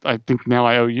well, I think now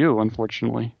I owe you,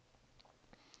 unfortunately.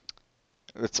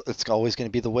 It's always going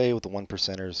to be the way with the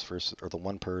 1%ers versus, or the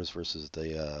 1%ers versus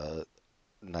the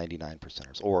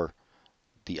 99%ers, or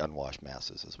the unwashed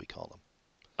masses, as we call them.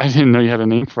 I didn't know you had a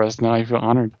name for us. Now I feel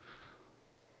honored.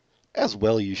 As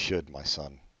well you should, my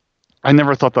son. I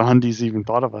never thought the Hundies even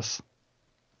thought of us.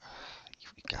 You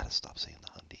got to stop saying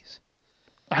the Hundies.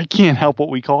 I can't help what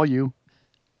we call you.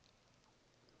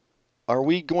 Are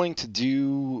we going to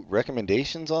do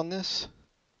recommendations on this?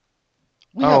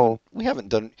 We haven't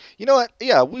done. You know what?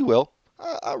 Yeah, we will.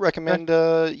 I recommend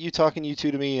you talking you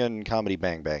two to me and Comedy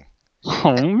Bang Bang.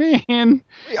 Oh man!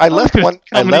 I left one.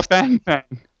 I left. Bang Bang.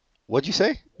 What'd you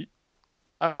say?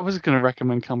 I was going to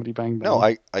recommend Comedy Bang Bang. No,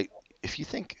 if you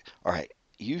think, all right,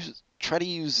 try to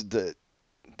use the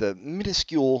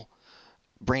minuscule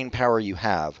brain power you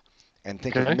have, and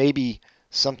think of maybe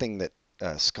something that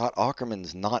Scott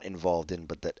Aukerman's not involved in,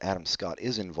 but that Adam Scott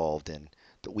is involved in,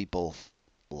 that we both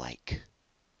like.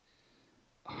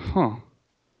 Huh.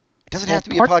 It doesn't have to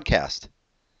be a podcast.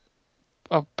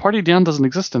 Party Down doesn't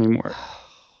exist anymore.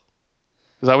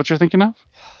 Is that what you're thinking of?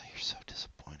 You're so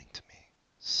disappointing to me.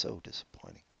 So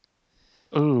disappointing.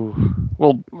 Ooh.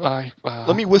 Well,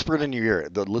 let me whisper it in your ear.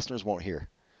 The listeners won't hear.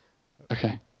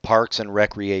 Okay. Parks and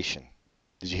Recreation.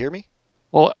 Did you hear me?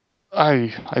 Well,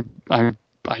 I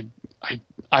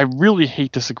really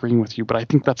hate disagreeing with you, but I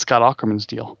think that's Scott Aukerman's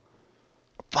deal.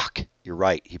 Fuck. You're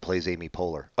right. He plays Amy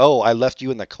Poehler. Oh, I left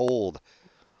you in the cold.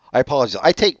 I apologize.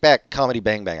 I take back Comedy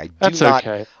Bang Bang.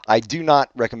 Okay. I do not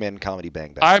recommend Comedy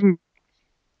Bang Bang.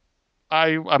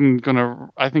 I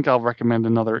think I'll recommend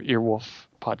another Earwolf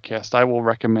podcast. I will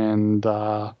recommend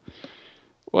there's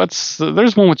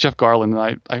one with Jeff Garland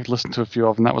that I listened to a few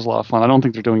of, and that was a lot of fun. I don't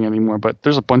think they're doing it anymore, but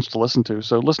there's a bunch to listen to,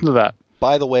 so listen to that.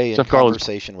 By the way, in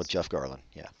conversation with Jeff Garland.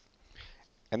 Yeah.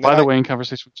 And in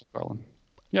conversation with Jeff Garland.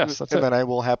 Yes, that's it. And then I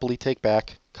will happily take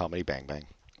back Comedy Bang Bang.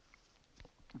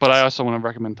 But I also want to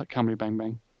recommend Comedy Bang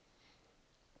Bang.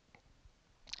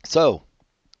 So.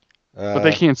 But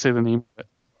they can't say the name of it.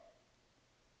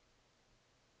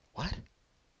 What?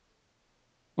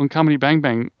 When Comedy Bang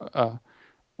Bang,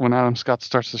 when Adam Scott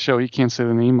starts the show, he can't say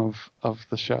the name of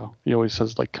the show. He always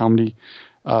says like Comedy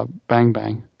Bang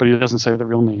Bang, but he doesn't say the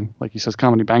real name. Like he says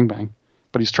Comedy Bang Bang,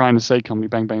 but he's trying to say Comedy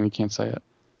Bang Bang and he can't say it.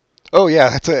 Oh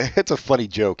yeah, it's a funny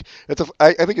joke.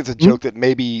 I think it's a joke that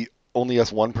maybe only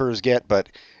us 1%ers get, but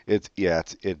it's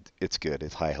good.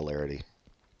 It's high hilarity.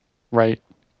 Right.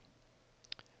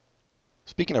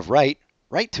 Speaking of write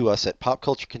to us at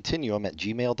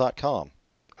popculturecontinuum@gmail.com.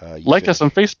 Like us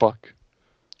on Facebook.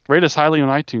 Rate us highly on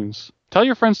iTunes. Tell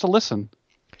your friends to listen.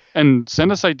 And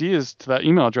send us ideas to that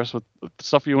email address with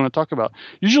stuff you want to talk about.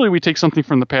 Usually we take something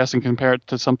from the past and compare it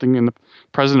to something in the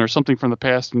present, or something from the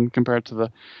past and compare it to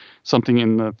something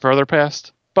in the further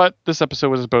past. But this episode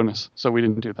was a bonus, so we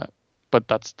didn't do that. But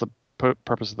that's the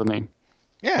purpose of the name.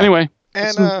 Yeah. Anyway,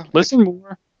 and listen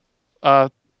more.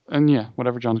 And yeah,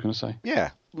 whatever John's going to say.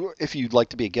 Yeah. If you'd like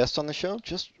to be a guest on the show,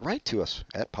 just write to us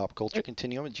at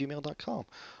popculturecontinuum@gmail.com.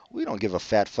 We don't give a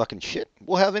fat fucking shit.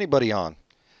 We'll have anybody on.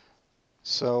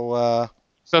 So,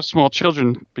 except small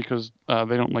children, because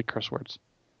they don't like curse words.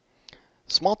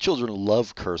 Small children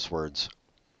love curse words,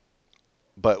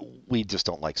 but we just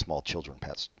don't like small children.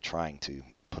 Pat's trying to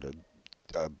put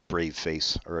a brave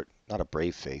face, or not a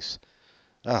brave face.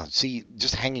 See,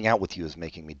 just hanging out with you is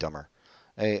making me dumber.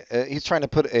 He's trying to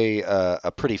put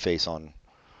a pretty face on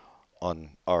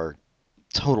our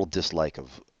total dislike of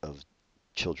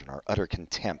children, our utter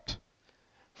contempt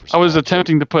for I was small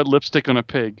attempting to put lipstick on a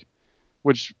pig,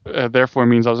 which therefore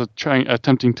means I was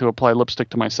attempting to apply lipstick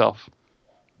to myself.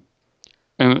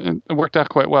 And it worked out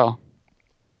quite well.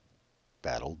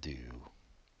 That'll do.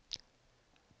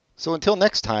 So until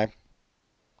next time,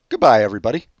 goodbye,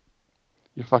 everybody.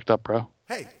 You fucked up, bro.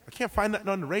 Hey, I can't find nothing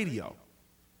on the radio.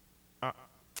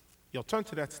 Yo, turn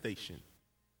to that station.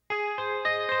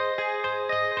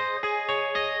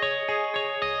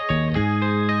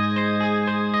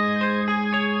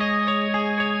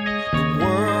 The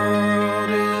world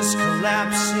is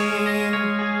collapsing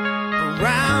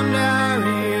around our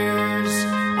ears.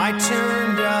 I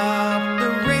turned up the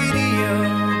radio,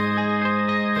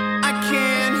 but I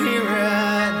can't hear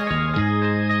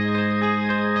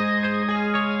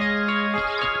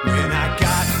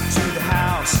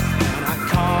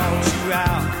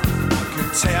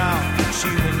tell she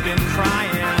had been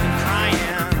crying,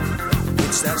 crying.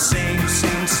 It's that same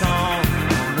song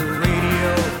on the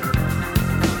radio.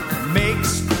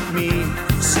 Makes me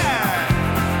sad.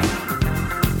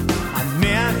 I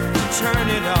meant to turn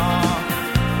it off,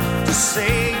 to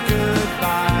say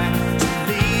goodbye, to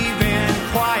leave in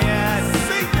quiet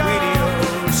radio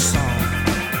song.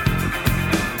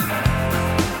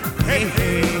 Hey,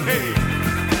 hey, hey.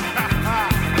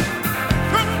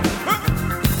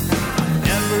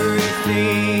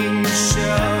 Everything to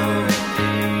show,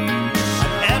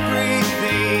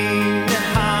 everything to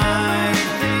hide.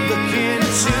 Look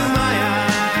into my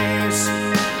eyes,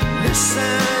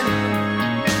 listen.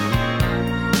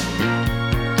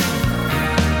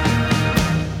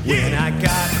 When I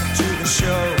got to the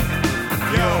show,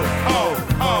 yo, ho,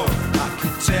 ho, I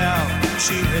could tell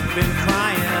she had been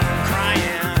crying,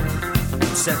 crying.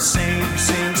 It's that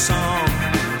same song.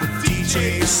 The DJ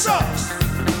sucks.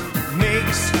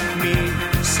 Makes me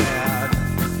sad.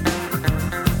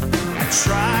 I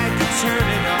tried to turn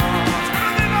it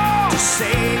off, to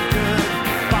say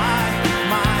goodbye,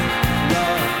 my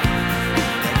love.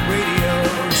 That radio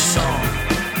song.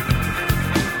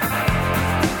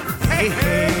 Hey,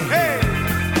 hey, hey.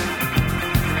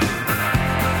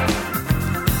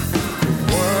 The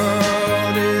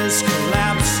world is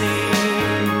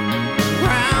collapsing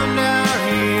round our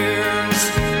ears.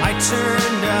 I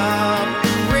turned up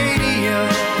the radio,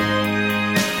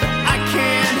 but I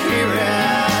can't hear it.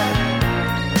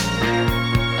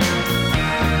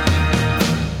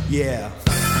 Yeah.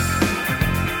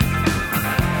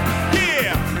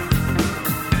 Yeah.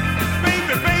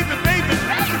 Baby, baby, baby,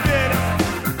 baby.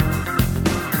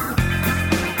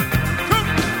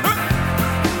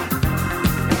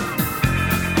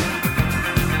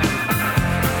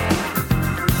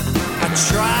 I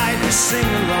tried to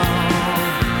sing along.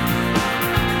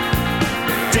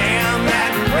 Damn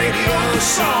that radio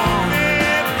song.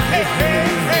 Hey, hey,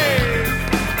 hey.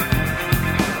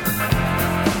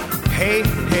 Hey,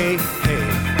 hey, hey.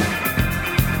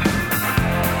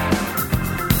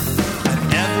 I've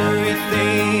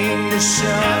everything to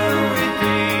show,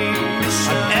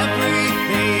 I've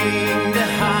everything to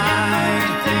hide.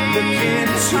 Look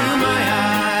into my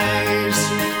eyes,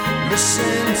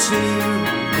 listen to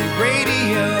the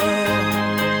radio.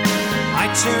 I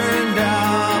turned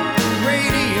up the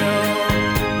radio,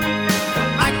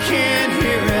 I can't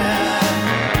hear it.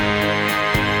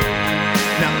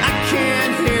 Now I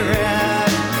can't hear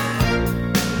it.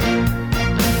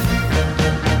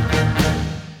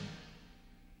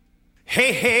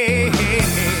 Hey, hey, hey,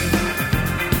 hey.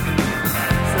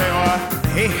 Say what?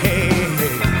 Hey, hey.